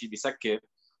وير كل شيء بيسكر.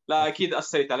 لا اكيد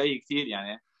اثرت علي كثير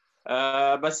يعني.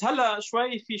 بس هلا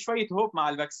شوي في شويه هوب مع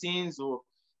الفاكسينز،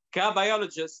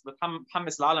 وكبيولوجيست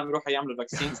بتحمس العالم يروحوا يعملوا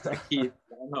فاكسينز اكيد،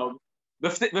 لانه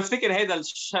بفتكر هيدا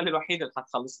الشغله الوحيده اللي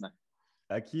حتخلصنا.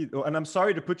 أكيد. And I'm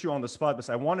sorry to put you on the spot, but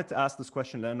I wanted to ask this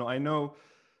question لأنه I know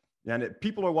يعني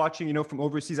people are watching, you know, from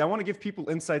overseas. I want to give people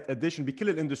insight addition بكل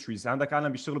الاندستريز. عندك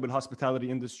عالم بيشتغلوا بالhospitality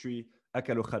industry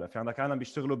أكلوا خلا. في عندك عالم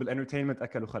بيشتغلوا بالentertainment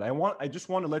أكلوا خلا. I just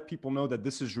want to let people know that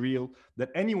this is real, that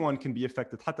anyone can be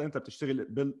affected. حتى أنت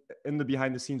بتشتغل in the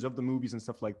behind the scenes of the movies and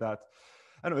stuff like that.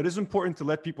 I know it is important to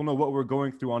let people know what we're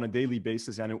going through on a daily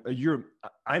basis. And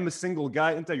I'm a single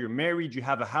guy. You're married, you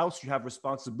have a house, you have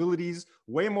responsibilities,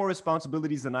 way more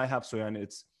responsibilities than I have. So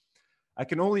I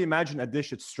can only imagine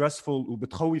قديش it's stressful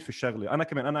وبتخوي في الشغلة. أنا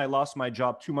كمان I lost my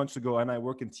job 2 months ago and I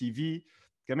work in TV.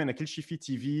 كمان كل شيء في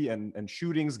TV and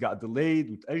shootings got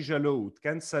delayed وتأجلوا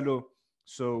وتكنسلوا.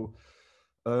 So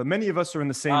many of us are in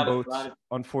the same boat,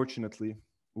 unfortunately.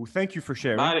 Well, thank you for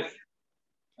sharing.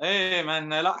 ايه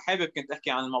مان، لا حابب كنت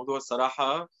احكي عن الموضوع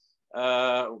الصراحه،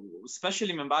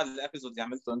 سبيشلي من بعد الابيزود اللي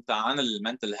عملته انت عن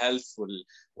المنتل هيلث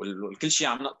والكل شيء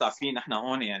عم نقطع فيه نحن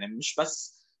هون. يعني مش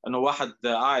بس انه واحد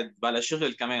قاعد بلا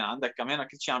شغل، كمان عندك كمان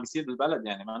كل شيء عم بيصير بالبلد،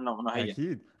 يعني ما انه هي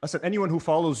اكيد. Listen, anyone who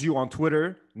follows you on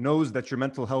Twitter knows that your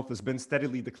mental health has been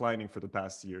steadily declining for the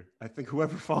past year. I think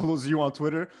whoever follows you on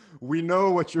Twitter, we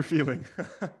know what you're feeling.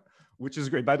 Which is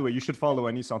great. By the way, you should follow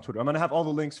Anis on Twitter. I'm going to have all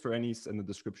the links for Anis in the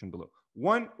description below.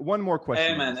 One more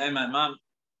question. Amen. ما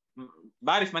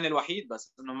بعرف ماني الوحيد،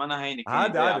 بس انه ما انا هينك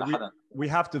على حدا. We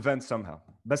have to vent somehow.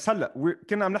 بس هلا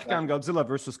كنا عم نحكي عن Godzilla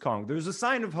versus Kong. There's a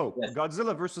sign of hope. Yes.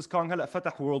 Godzilla versus Kong هلا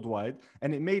فتح worldwide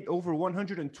and it made over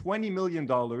 $120 million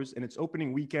in its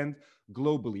opening weekend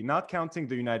globally, not counting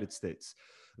the United States.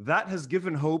 That has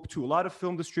given hope to a lot of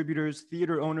film distributors,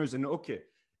 theater owners, and okay,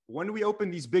 when we open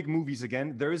these big movies again,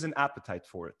 there is an appetite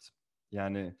for it.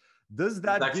 يعني does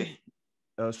that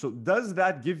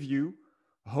give you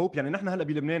hope؟ يعني نحن هلا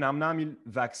بلبنان عم نعمل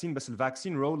فاكسين، بس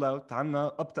الفاكسين رول اوت عنا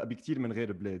ابطأ بكثير من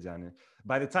غير بلاد. يعني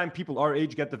by the time people our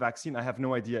age get the vaccine, I have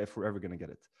no idea if we're ever going to get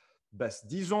it. بس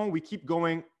disons we keep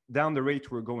going down the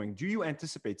rate we're going. Do you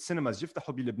anticipate cinemas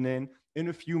يفتحوا بلبنان in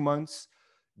a few months,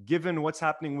 given what's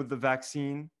happening with the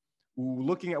vaccine?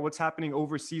 Looking at what's happening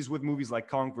overseas with movies like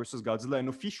Kong versus Godzilla, and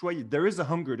there is a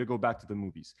hunger to go back to the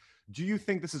movies. Do you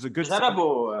think this is a good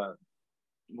جربوا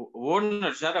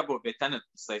وورنر جربوا بتنت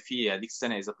الصيفية هذيك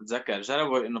السنة إذا بتتذكر،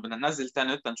 جربوا إنه بدنا ننزل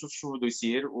تنت نشوف شو بده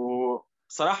يصير،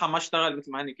 وصراحة ما اشتغل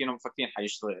مثل ما هن كانوا مفكرين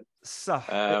حيشتغل.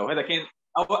 صح. وهذا كان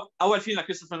أول فيلم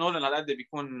لكريستوفر نولان هالقد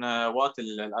بيكون واطي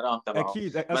الأرقام تبعه.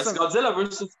 أكيد. بس Godzilla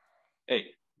versus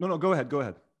No, go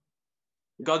ahead.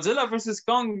 Godzilla vs.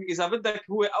 Kong إذا بدك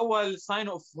هو أول sign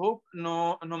of hope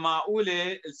إنه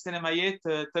معقولة السينمايات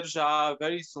ترجع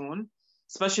very soon,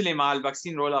 especially مع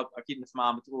الفاكسين رول أب. أكيد مثل ما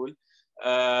عم بتقول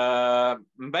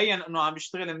مبين إنه عم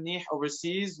يشتغل منيح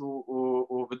overseas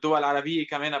وبالدول العربية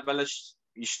كمان بلش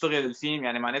يشتغل الفيلم.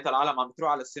 يعني معناتها العالم عم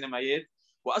بتروح على السينمايات،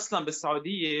 واصلا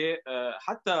بالسعوديه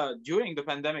حتى during the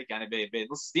pandemic يعني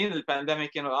بنص سنين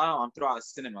البانديميك كانوا العالم عم تروح على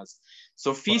السينماز.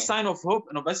 سو في ساين اوف هوب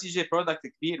انه بس يجي برودكت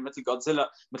كبير مثل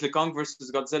جودزيلا، مثل كونغ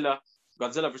فيرسس جودزيلا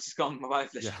فيرسس كونغ، ما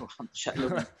بعرف ليش عم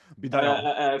بشقلب.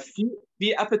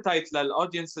 في ابيتايت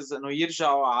للاودينسز انه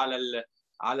يرجعوا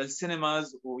على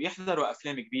السينماز ويحضروا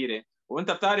افلام كبيره.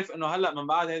 وانت بتعرف انه هلا من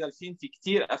بعد هذا الفيلم في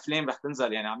كتير افلام رح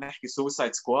تنزل. يعني عم نحكي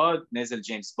سوسايد سكواد، نازل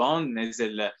جيمس بوند،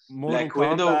 نازل بلاك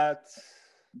ويدو،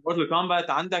 مورتال كومبات.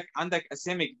 عندك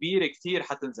اسامي كبيره كثير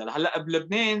حتنزل. هلا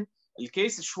بلبنان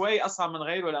الكيس شوي اصعب من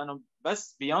غيره، لانه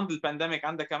بس بيوند البانديميك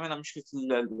عندك كمان مشكله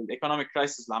الايكونوميك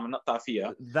كرايسيس اللي عم نقطع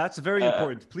فيها. That's very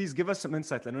important. Please give us some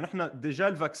insight. لانه نحن ديجا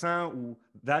الفاكسين و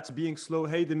that's being slow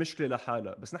هيدي مشكله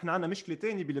لحالها، بس نحن عندنا مشكله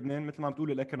ثانيه بلبنان مثل ما عم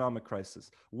تقول الايكونوميك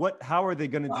كرايسيس. How are they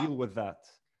going to deal with that؟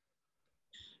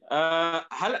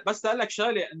 هلا بس اقول لك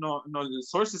شغله، انه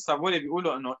السورسز تبعولي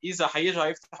بيقولوا انه اذا حيرجعوا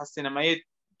يفتحوا السينمايات،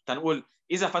 تنقول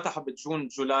اذا فتحوا بجون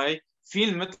جولاي،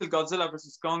 فيلم مثل جودزيلا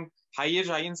فيرسس كونغ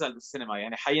حيرجع ينزل بالسينما.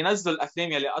 يعني حينزلوا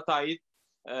الافلام يلي قطعت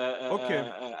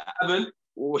قبل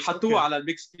وحطوها على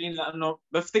البيج سكرين، لانه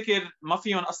بفتكر ما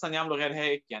فيهم اصلا يعملوا غير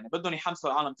هيك. يعني بدهم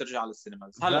يحمسوا العالم ترجع على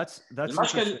السينما. هلا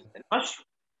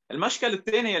المشكل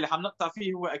الثاني اللي عم نقطع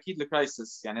فيه هو اكيد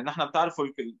الكرايسيس. يعني نحن بتعرفوا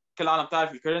كل العالم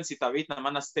بتعرف الكرنسي تبعتنا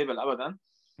ما ستيبل ابدا.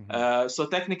 سو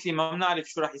تكنيكلي ما بنعرف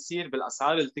شو راح يصير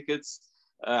بالاسعار التيكتس،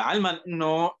 علما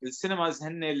انه السينماز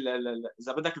هن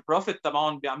اذا بدك البروفيت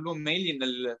تبعهم بيعملوه مينلي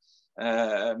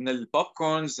من البوب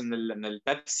كورنز، من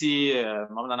البيبسي.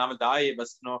 ما بدنا نعمل دعايه،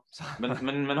 بس انه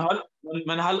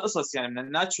من هالقصص، يعني من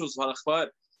الناتشوز وهالاخبار.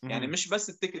 يعني مش بس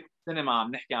التيكت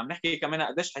السينما عم نحكي كمان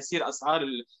قديش حيصير اسعار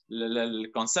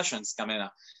الكونسيشنز كمان.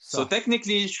 سو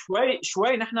تكنيكلي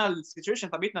شوي نحن السيتويشن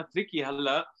تبعتنا تريكي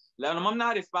هلا، لانه ما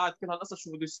بنعرف بعد كل هالقصص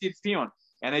شو بده يصير فيهم.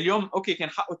 يعني اليوم اوكي كان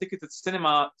حقه تيكت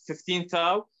السينما 15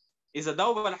 تاو، اذا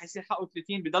دوبه رح يصير حقه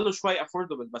 30 بضلوا شوي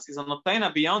افوردبل. بس اذا نطينا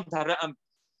بيوند هالرقم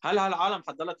هل هالعالم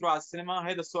حتضل تروح على السينما؟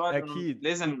 هيدا السؤال انه اكيد.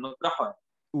 لازم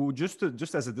نطرحه.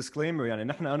 just as a disclaimer يعني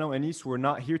نحن أنا وأنيس we're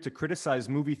not here to criticize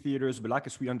movie theaters.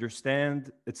 بالعكس we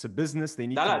understand it's a business, they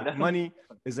need to لا make money.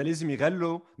 إذا لازم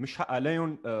يغلوا مش حق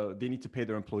عليهم. They need to pay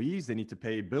their employees, they need to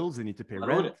pay bills, they need to pay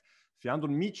ضروري. rent. في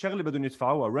عندهم 100 شغلة بدهم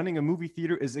يدفعوها. Running a movie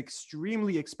theater is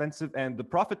extremely expensive and the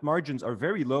profit margins are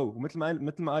very low. ومثل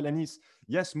ما قال أنيس,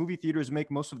 yes, movie theaters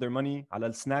make most of their money على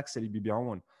السناكس اللي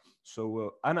بيبيعوهم.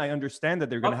 So and I understand that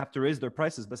they're going to have to raise their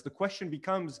prices, but the question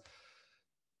becomes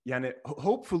يعني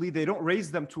hopefully they don't raise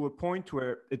them to a point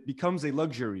where it becomes a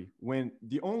luxury when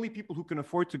the only people who can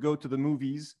afford to go to the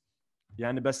movies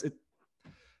يعني بس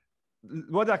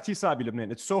الوضع كتير صعب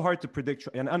بلبنان. It's so hard to predict.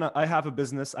 يعني أنا I have a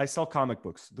business, I sell comic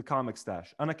books, the comic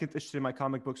stash. أنا كنت أشتري my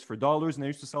comic books for dollars and I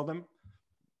used to sell them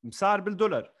مسعر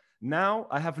بالدولار. Now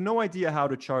I have no idea how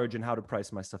to charge and how to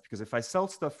price my stuff because if I sell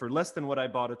stuff for less than what I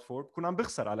bought it for بكون عم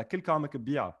بخسر على كل comic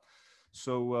ببيعه.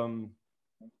 So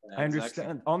I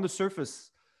understand on the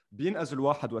surface بينقذ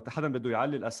الواحد وقت حدا بده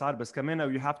يعلي الأسعار بس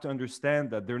كمان you have to understand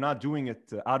that they're not doing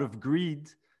it out of greed.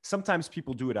 Sometimes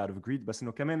people do it out of greed بس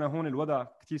إنه كمان هون الوضع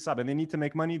كتير صعب and they need to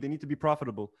make money, they need to be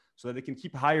profitable so that they can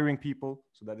keep hiring people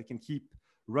so that they can keep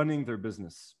running their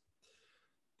business.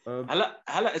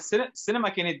 هلا السينما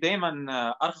كانت دائما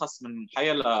ارخص من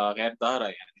حيلا غير دارها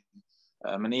يعني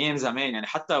من ايام زمان يعني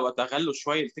حتى وقت غلوا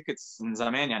شوي التيكتس من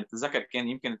زمان يعني تتذكر كان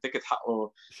يمكن التيكت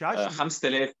حقه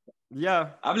 5000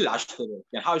 قبل 10000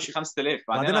 يعني حوالي شي 5000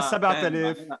 بعدين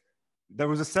 7000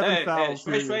 there was a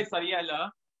 7000 شوي صار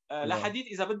يعلى لحديد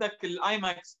اذا بدك الاي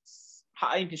ماكس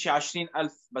حقها يمكن شي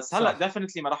 20000 بس هلا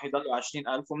ديفينتلي ما راح يضلوا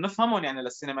 20000 وبنفهمهم يعني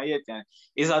للسينمائيات يعني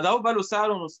اذا دوبلوا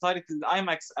سعرهم وصارت الاي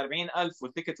ماكس 40000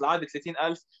 والتيكت العادي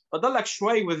 30000 بضلك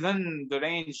شوي within the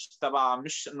range تبع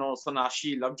مش انه صرنا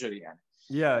شيء لكجري يعني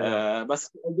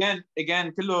بس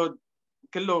again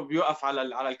كله بيوقف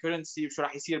على الكرنسي وشو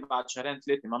راح يصير بعد شهرين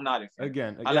ثلاثه ما بنعرف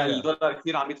يعني. هلا الدولار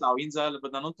كثير عم يطلع وينزل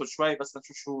بدنا ننطر شوي بس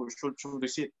نشوف شو بده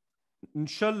يصير.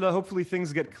 Inshallah, hopefully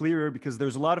things get clearer because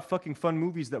there's a lot of fucking fun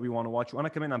movies that we want to watch. وأنا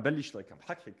كمان عم بلش like عم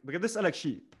بحكي. بدي أسألك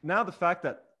شيء. Now the fact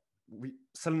that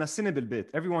صرنا سنة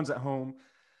بالبيت, everyone's at home.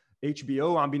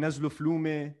 HBO عم بينزلوا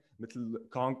فلومة مثل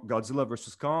Godzilla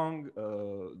vs Kong.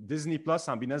 Disney Plus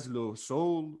عم بينزلوا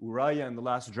Soul ورaya and the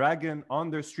Last Dragon on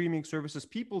their streaming services.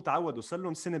 People تعودوا صار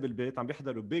لهم سنة بالبيت عم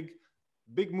بيحضروا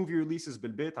big movie releases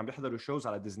بالبيت عم بيحضروا shows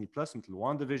على Disney Plus مثل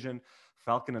WandaVision,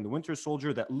 Falcon and the Winter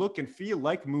Soldier that look and feel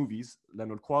like movies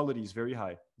لأنه the quality is very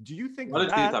high. Do you think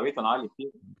that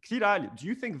كثير عالي. Do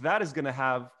you think that is going to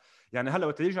have يعني هلا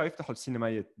وقت يرجعوا يفتحوا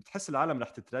السينمائيات بتحس العالم رح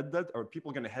تتردد or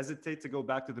people going to hesitate to go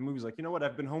back to the movies like you know what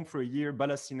I've been home for a year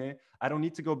بلا سينما I don't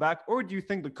need to go back, or do you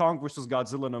think the Kong versus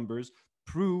Godzilla numbers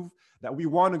prove that we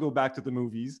want to go back to the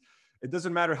movies? It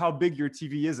doesn't matter how big your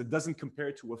TV is, it doesn't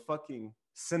compare to a fucking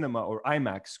cinema or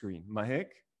IMAX screen. ما هيك؟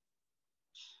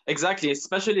 Exactly,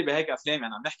 especially بهيك افلام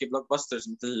يعني عم نحكي بلوك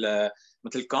باسترز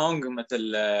مثل كونغ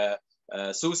مثل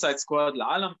سوسايد سكواد.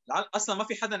 العالم اصلا ما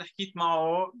في حدا حكيت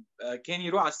معه كان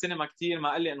يروح على السينما كثير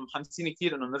ما قال لي انه محمسين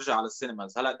كثير انه نرجع على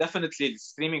السينماز. هلا ديفينتلي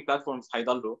الستريمينج بلاتفورمز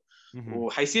حيضلوا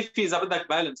وحيصير في اذا بدك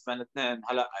بالانس بين الاثنين.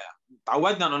 هلا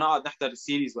تعودنا انه نقعد نحضر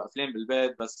سيريز وافلام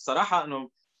بالبيت بس الصراحه انه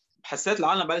حسيت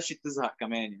العالم بلشت تزهق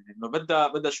كمان يعني انه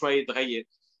بدها شوي تغير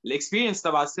الاكسبيرينس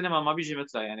تبع السينما ما بيجي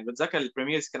مثلها يعني. بتذكر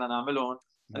البريميرز كنا نعملهم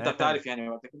انت بتعرف يعني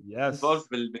وقت كنت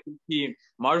بكل شيء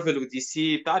مارفل ودي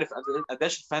سي بتعرف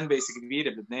قديش الفان بيس كبيره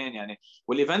بلبنان يعني.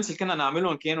 والايفنتس اللي كنا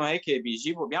نعملهم كانوا هيك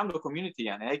بيعملوا كوميونتي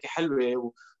يعني هيك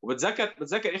حلوه. وبتذكر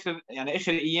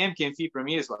اخر ايام كان في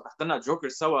بريميرز وقت حضرنا جوكر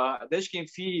سوا قديش كان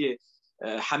في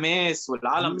حماس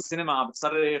والعالم بالسينما عم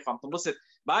بتصرخ وعم تنبسط.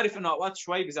 بعرف انه اوقات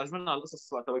شوي بيزعجونا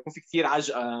القصص وقت يكون في كثير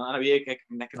عجقه انا وياك هيك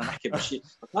كنا نحكي بشيء.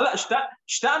 هلا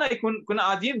اشتقنا كنا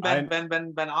قاعدين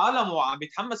بين عالم وعم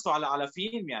بيتحمسوا على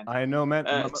فيلم يعني. I know man.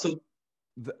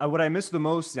 What I miss the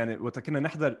most يعني وقت كنا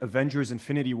نحضر Avengers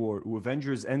Infinity War و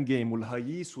Avengers Endgame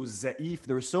والهييس والزقيف.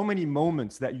 There are so many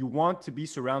moments that you want to be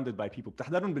surrounded by people.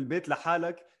 بتحضرهم بالبيت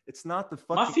لحالك. It's not the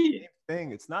fucking same thing.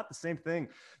 It's not the same thing.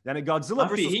 يعني Godzilla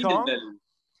vs Kong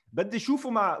بدي اشوفه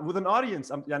مع with an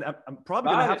audience. I'm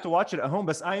probably gonna have to watch it at home,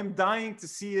 but I am dying to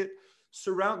see it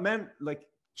surround men like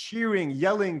cheering,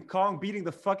 yelling, Kong beating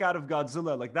the fuck out of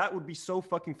Godzilla. Like that would be so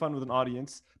fucking fun with an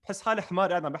audience. بحس حالي حمار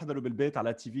قاعد عم بحضره بالبيت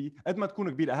على تي في قد ما تكون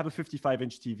كبير. I have a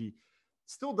 55-inch TV.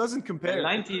 Still doesn't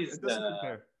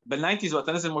compare. بال90s وقت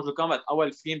نزل مورتال كومبات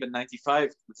اول فيلم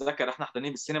بال95 بتذكر احنا حضرناه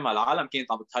بالسينما العالم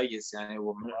كانت عم بتهيص يعني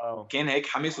وكان هيك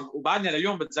حماس. وبعدني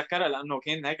لليوم بتذكرها لانه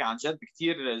كان هيك عن جد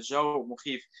كثير جو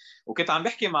مخيف. وكنت عم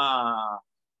بحكي مع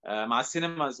مع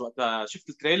السينماز وقتها شفت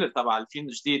التريلر تبع الفيلم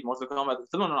الجديد مورتال كومبات،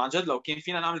 قلت لهم انه عن جد لو كان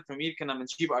فينا نعمل بريمير كنا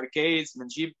بنجيب اركيدز،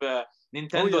 بنجيب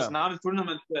نينتندوز، نعمل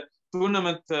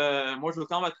تورنمنت مورتال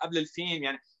كومبات قبل الفيلم.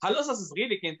 يعني هالقصص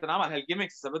صغيره كانت تنعمل،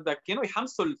 هالجيمكس اذا بدك كانوا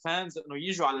يحمسوا الفانز انه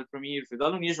يجوا على البريمير،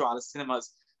 يضلوا يجوا على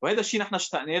السينماز، وهذا الشيء نحن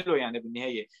اشتقنا له يعني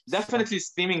بالنهايه. ديفينتلي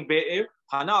ستريمينج باقي،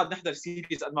 حنقعد نحضر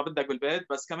سيريز قد ما بدك بالبيت،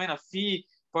 بس كمان في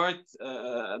بارت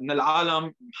من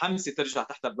العالم محمسه ترجع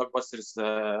تحضر بلوك باسترز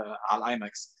على الاي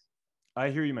ماكس. I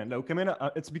hear you man. لو كمان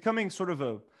it's becoming sort of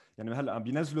a يعني هلا عم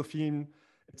بينزلوا فيلم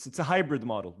it's a hybrid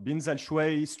model. بينزل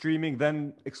شوي streaming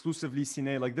then exclusively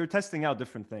cine. Like they're testing out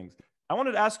different things. I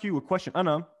wanted to ask you a question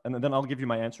أنا and then I'll give you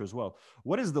my answer as well.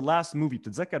 What is the last movie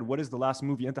بتتذكر what is the last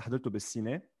movie أنت حضرته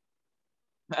بالسينما؟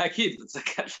 اكيد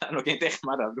بتذكر لانه كانت اخر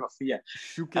مره بروح فيها.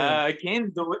 شو كان؟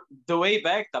 كان ذا واي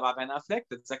باك تبع بين افلك،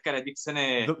 بتتذكر هذيك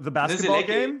السنه the basketball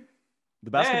game the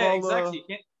basketball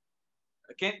اكزاكتلي.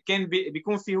 كان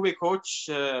بيكون في هو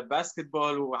كوتش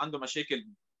باسكتبول وعنده مشاكل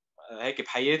هيك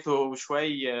بحياته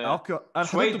وشوي اوكي انا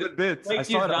حضرته بالبيت I saw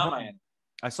it at home يعني.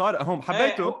 I saw it at home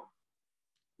حبيته.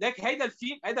 لك هيدا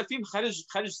الفيلم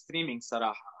خرج ستريمينج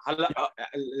صراحه. هلا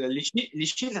اللي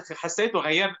شيء حسيته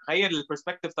غير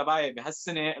البرسبكتيف تبعي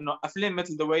بهالسنه، انه افلام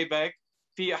مثل ذا واي باك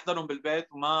في احضرهم بالبيت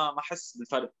وما احس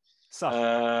بالفرق. صح.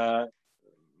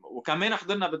 وكمان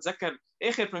حضرنا بتذكر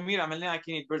اخر بريمير عملناها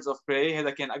كانت بيردز اوف براي، هذا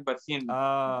كان اكبر فيلم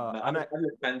انا قبل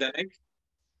البانديميك.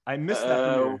 I missed that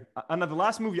premiere. And the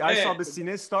last movie I saw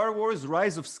بالسينما Star Wars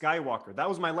Rise of Skywalker. That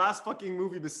was my last fucking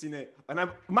movie بالسينما. And I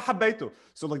ما حبيته.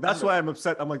 So like that's why I'm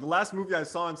upset. I'm like the last movie I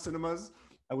saw in cinemas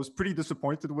I was pretty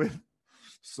disappointed with.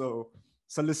 So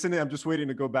للسنة I'm just waiting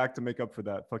to go back to make up for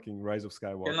that fucking Rise of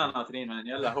Skywalker. كلنا ناطرين man.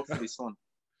 يلا hopefully soon.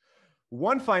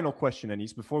 One final question,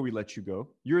 Anis, before we let you go.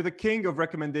 You're the king of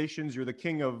recommendations. You're the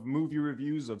king of movie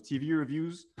reviews, of TV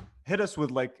reviews. Hit us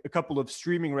with like a couple of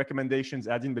streaming recommendations.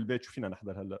 قاعدين بالبيت شو فينا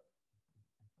نحضر هلا؟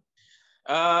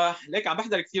 ليك عم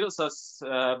بحضر كثير قصص.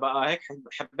 بقى هيك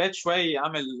حبيت شوي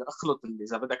اعمل اخلط اللي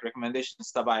اذا بدك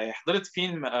recommendations تبعي. حضرت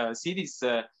فيلم سيريز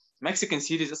مكسيكان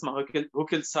سيريز اسمها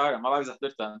هوكل سارا، ما بعرف اذا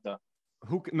حضرتها انت.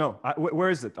 No.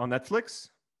 Where is it? On Netflix?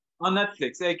 On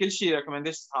Netflix. ايه كل شيء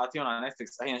recommendations حاعطيهم على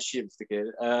نتفليكس اي شيء بفتكر.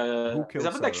 اذا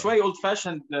بدك شوي old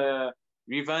fashioned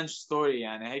revenge story،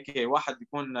 يعني هيك واحد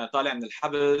بيكون طالع من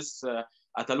الحبس،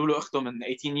 قتلوا له اخته من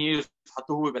 18 years،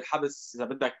 حطوه هو بالحبس اذا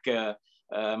بدك،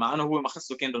 مع انه هو ما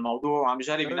خصه كان بالموضوع وعم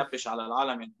يجرب ينبش على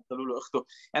العالم، يعني قتلوا له اخته.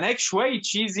 يعني هيك شوي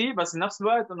تشيزي، بس بنفس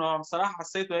الوقت انه بصراحه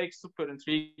حسيته هيك سوبر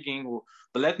انتريجينج،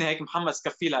 وضليتني هيك محمس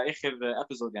كفي لاخر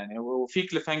ابيسود يعني، وفي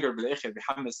كليف هانجر بالاخر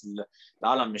بيحمس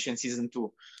العالم مشان سيزون 2.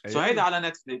 سو هيدا على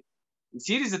نتفليكس.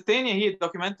 السيريز الثانيه هي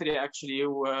دوكيومنتري اكشلي،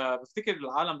 وبفتكر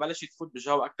العالم بلشت تفوت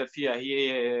بالجو اكثر فيها،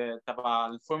 هي تبع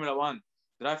الفورمولا 1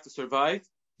 درايف تو سرفايف.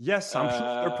 Yes, I'm sure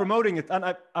they're promoting it. And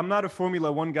I'm not a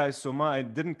Formula 1 guy, so I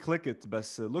didn't click it, but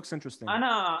it looks interesting.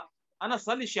 أنا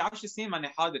صار لي شي 10 سنين ماني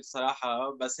حاضر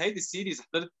صراحة، بس هيدي السيريز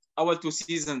حضرت أول 2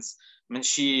 سيزونز من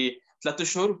شي 3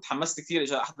 شهور، وتحمست كثير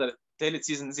إجا أحضر ثالث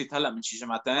سيزون نزلت هلا من شي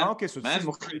جمعتين. اوكي سو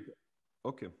سيزون 3.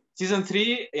 اوكي سيزون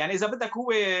 3 يعني إذا بدك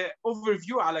هو اوفر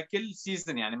فيو على كل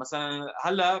سيزون، يعني مثلا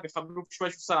هلا بخبروك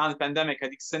شوي شو صار عن البانديميك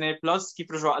هذيك السنة، بلس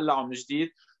كيف رجعوا قلعوا من جديد،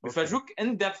 بفرجوك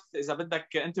ان ديبث اذا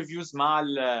بدك انترفيوز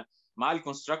مع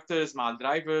الكونستراكتورز مع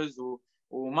الدرايفرز،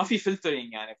 وما في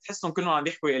فلترينج، يعني بتحسهم كلهم عم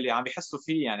بيحكوا اللي عم بيحسوا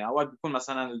فيه. يعني اوقات بيكون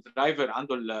مثلا الدرايفر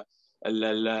عنده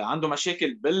عنده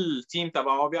مشاكل بالتيم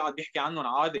تبعه، بيقعد بيحكي عنهم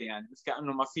عادي، يعني مثل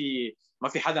كانه ما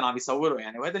في حدا عم بيصوره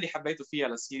يعني. وهذا اللي حبيته فيها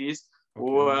للسيريز،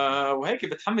 وهيك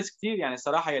بتحمس كثير يعني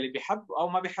صراحه، يلي بيحب او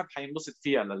ما بيحب حينبسط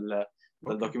فيها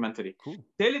للدوكيومنتري.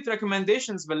 ثالث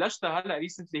ريكومنديشنز بلشتها هلا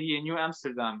ريسنتلي هي نيو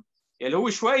امستردام، اللي هو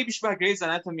شوي بيشبه جريز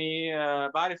اناتومي.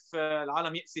 بعرف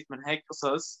العالم يأست من هيك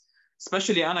قصص،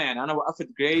 سبيشلي انا يعني انا وقفت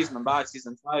جريز من بعد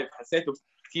سيزون 5، حسيته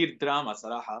كثير دراما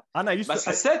صراحه. بس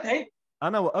حسيت هيك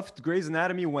انا وقفت جريز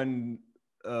اناتومي when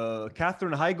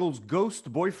Catherine Heigl's ghost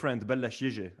boyfriend بلش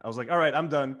يجي. I was like all right I'm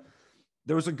done.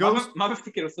 There was a ghost. ما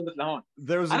بفتكر وصلت لهون.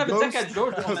 انا بتذكر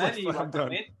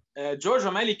جورج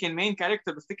أومالي كان مين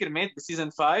كاركتر، بفتكر مات بسيزون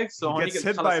 5. So he gets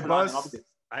hit by a bus.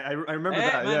 I remember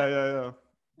that. Yeah.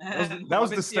 That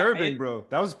was disturbing, bro.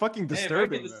 That was fucking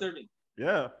disturbing.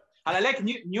 Yeah. على لك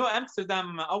نيو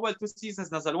امستردام اول 2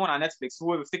 سيزونز نزلوهم على نتفليكس،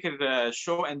 هو بفتكر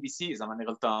شو ان بي سي اذا ماني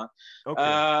غلطان.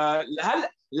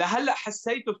 لهلا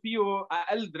حسيته فيه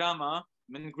اقل دراما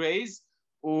من جريز،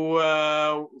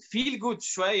 وفيل جود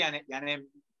شوي يعني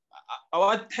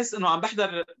اوقات بتحس انه عم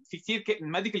بحضر في كثير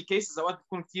الميديكال كيسز، اوقات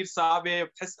بتكون كثير صعبه،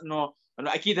 وبتحس انه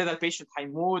اكيد هذا البيشنت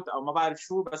حيموت او ما بعرف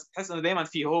شو، بس بتحس انه دائما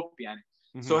في هوب يعني.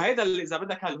 سو هيدا اذا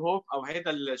بدك هالهوب او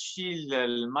هيدا الشيء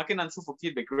اللي ما كنا نشوفه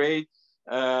كثير بجراي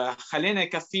خلينا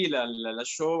يكفي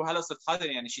للشو. هلا صرت حاضر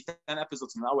يعني شي 10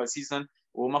 ابيزودز من اول سيزون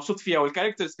ومبسوط فيها،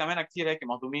 والكاركترز كمان كثير هيك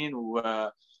مهضومين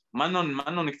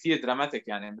ومنن كثير دراماتيك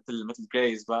يعني مثل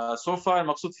جريز. سو فار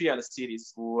مبسوط فيها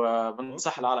للسيريز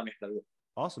وبنصح العالم يحضروها.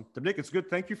 Awesome. Tabet, it's good.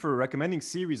 Thank you for recommending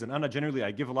series. And Anna, generally,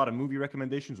 I give a lot of movie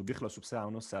recommendations. وبيخلصوا بساعة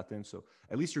ونص ساعتين. So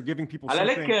at least you're giving people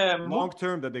something long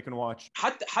term that they can watch.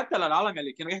 حتى للعالم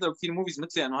اللي كانوا يحضروا كثير موفيز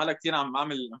مثلي، انه هلا كثير عم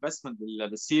بعمل انفستمنت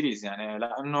بالسيريز يعني،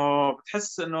 لانه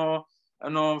بتحس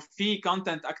انه في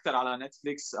كونتنت اكثر على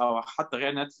نتفليكس او حتى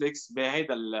غير نتفليكس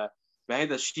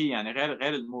بهيدا الشيء يعني،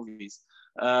 غير الموفيز.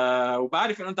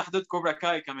 وبعرف انه انت حضرت كوبرا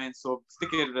كاي كمان، سو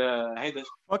بفتكر هيدا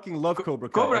fucking love Cobra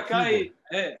Kai. كوبرا كاي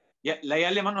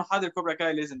ليالي منه حاضر كوبرا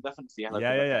كاي لازم definitely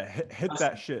hit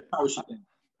that shit.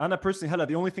 أنا personally هلا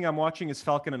the only thing I'm watching is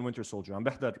Falcon and Winter Soldier. عم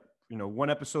بحضر one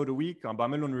episode a week. عم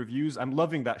بعمل لهم reviews. I'm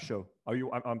loving that show. Are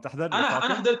you عم تحضر؟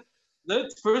 أنا حضرت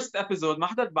first episode، ما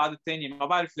حضرت بعد الثاني، ما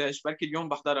بعرف ليش، بركي اليوم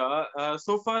بحضرها.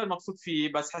 سو فار مبسوط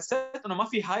فيه، بس حسيت انه ما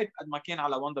في هايب قد ما كان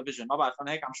على واندا فيجن. ما بعرف،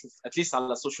 انا هيك عم شوف اتليست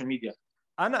على السوشيال ميديا.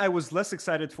 I was less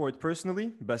excited for it personally,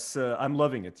 but I'm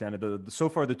loving it. And so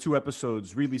far, the 2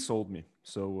 episodes really sold me.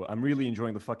 So I'm really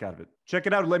enjoying the fuck out of it. Check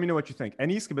it out and let me know what you think.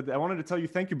 Anis, but I wanted to tell you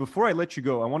thank you. Before I let you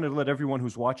go, I wanted to let everyone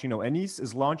who's watching know Anis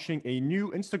is launching a new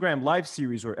Instagram live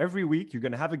series where every week you're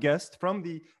going to have a guest from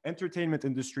the entertainment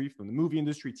industry, from the movie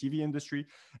industry, TV industry,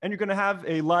 and you're going to have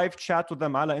a live chat with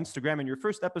them ala Instagram. And your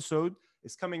first episode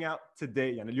is coming out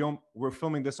today. And we're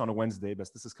filming this on a Wednesday, but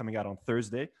this is coming out on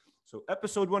Thursday. So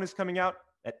episode 1 is coming out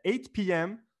at 8 p.m.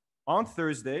 on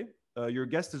Thursday. Your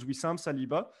guest is Wissam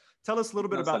Saliba. Tell us a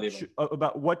little bit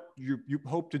about what you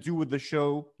hope to do with the show,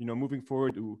 moving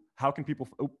forward. How can people...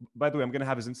 by the way, I'm going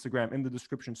to have his Instagram in the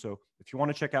description. So if you want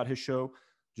to check out his show,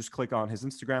 just click on his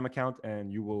Instagram account and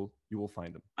you will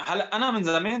find him. هلا انا من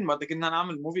زمان وقت كنا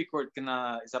نعمل موفي كورد،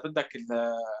 كنا اذا بدك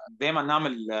دائما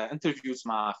نعمل انترفيوز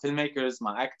مع فيلم ميكرز،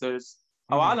 مع اكترز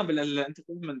او عالم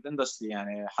بالانترتينمنت اندستري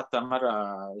يعني. حتى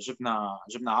مره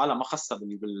جبنا عالم مخصصه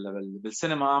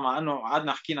بالسينما، مع انه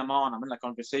قعدنا حكينا معهم، عملنا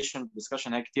كونفرسيشن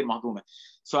ديسكشن هيك كثير مهضومه.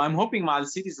 سو ايم هوبينج مع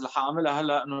السيريز اللي حاعملها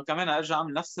هلا انه كمان ارجع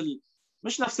اعمل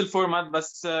مش نفس الفورمات،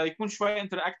 بس يكون شوي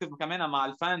انتراكتيف كمان مع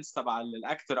الفانز تبع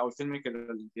الاكتر او الفيلم ميكر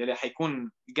اللي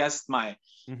حيكون جاست معي.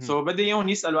 سو بدي اياهم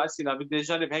يسالوا اسئله، بدي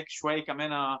اجرب هيك شوي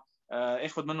كمان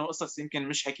اخذ منه قصص يمكن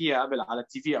مش حكيها قبل على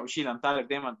التي في او شيء، لان بتعرف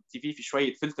دائما التي في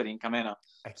فيشويه فلترينج كمان.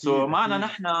 سو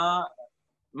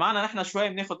معنا نحن شوي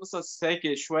بناخذ قصص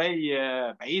هيك شوي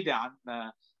بعيده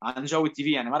عن جو التي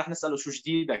في يعني. ما رح نساله شو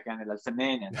جديدك يعني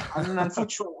للفنان يعني، بدنا نفوت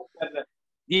شوي اكثر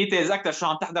ديتيلز، اكثر شو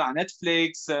عم تحضر على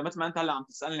نتفليكس، مثل ما انت هلا عم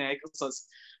تسالني هيك قصص.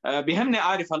 بيهمني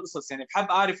اعرف هالقصص يعني، بحب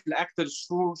اعرف الاكتر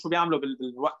شو بيعملوا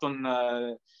بوقتهم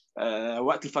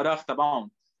وقت الفراغ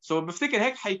تبعهم. سو بفتكر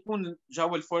هيك حيكون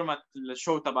جو الفورمات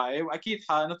الشو تبعي، واكيد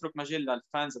حنترك مجال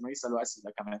للفانز انه يسالوا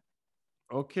اسئله كمان.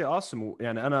 Okay, awesome.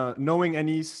 يعني أنا knowing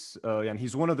Anis, يعني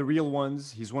he's one of the real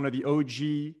ones. He's one of the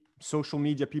OG social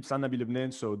media peeps عنا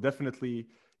بلبنان. So definitely,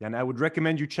 يعني I would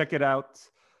recommend you check it out.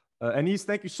 Anis,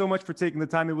 thank you so much for taking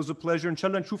the time. It was a pleasure. إن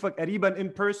شاء الله نشوفك قريبا in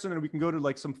person and we can go to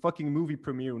like some fucking movie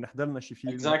premiere ونحضر لنا شي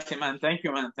فيلم. Exactly man.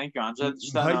 Thank you عن جد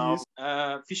اشتقنا.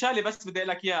 في شغلة بس بدي أقول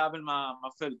لك إياها قبل ما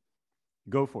فل.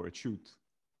 Go for it. Shoot.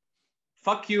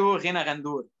 Fuck you, Ghina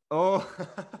Gandour. Oh,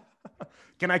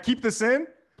 can I keep this in?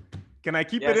 Can I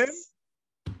keep it in?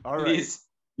 All right. Please.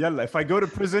 Yalla, if I go to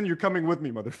prison, you're coming with me,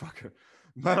 motherfucker.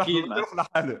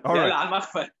 All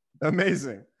right.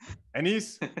 Amazing. Anis,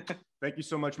 thank you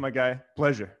so much, my guy.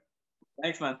 Pleasure.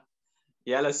 Thanks, man.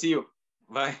 Yalla, see you.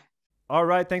 Bye. All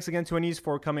right, thanks again to Anis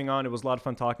for coming on. It was a lot of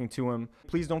fun talking to him.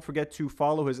 Please don't forget to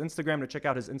follow his Instagram, to check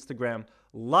out his Instagram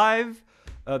live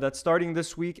that's starting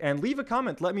this week. And leave a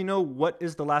comment. Let me know what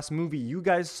is the last movie you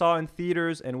guys saw in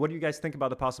theaters and what do you guys think about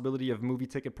the possibility of movie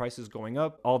ticket prices going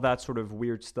up, all that sort of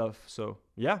weird stuff. So,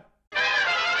 yeah.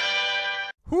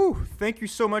 Whew, thank you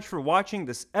so much for watching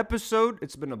this episode.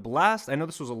 It's been a blast. I know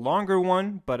this was a longer one,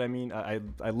 but I mean,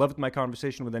 I loved my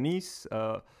conversation with Anis.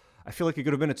 I feel like it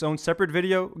could have been its own separate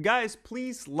video. Guys,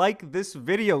 please like this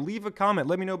video. Leave a comment.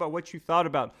 Let me know about what you thought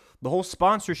about the whole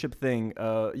sponsorship thing.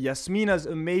 Yasmina's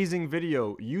amazing video.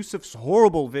 Yousseff's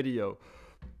horrible video.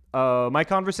 My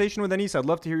conversation with Anis. I'd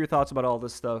love to hear your thoughts about all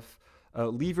this stuff.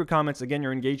 Leave your comments. Again,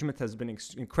 your engagement has been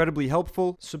incredibly helpful.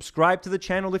 Subscribe to the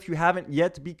channel if you haven't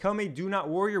yet. Become a Do Not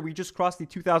Warrior. We just crossed the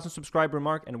 2,000 subscriber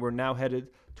mark and we're now headed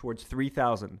towards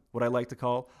 3,000. What I like to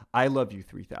call I Love You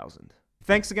 3,000.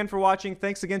 Thanks again for watching.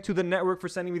 Thanks again to the network for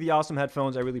sending me the awesome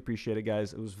headphones. I really appreciate it,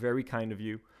 guys. It was very kind of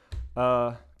you.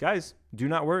 Guys, do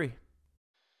not worry.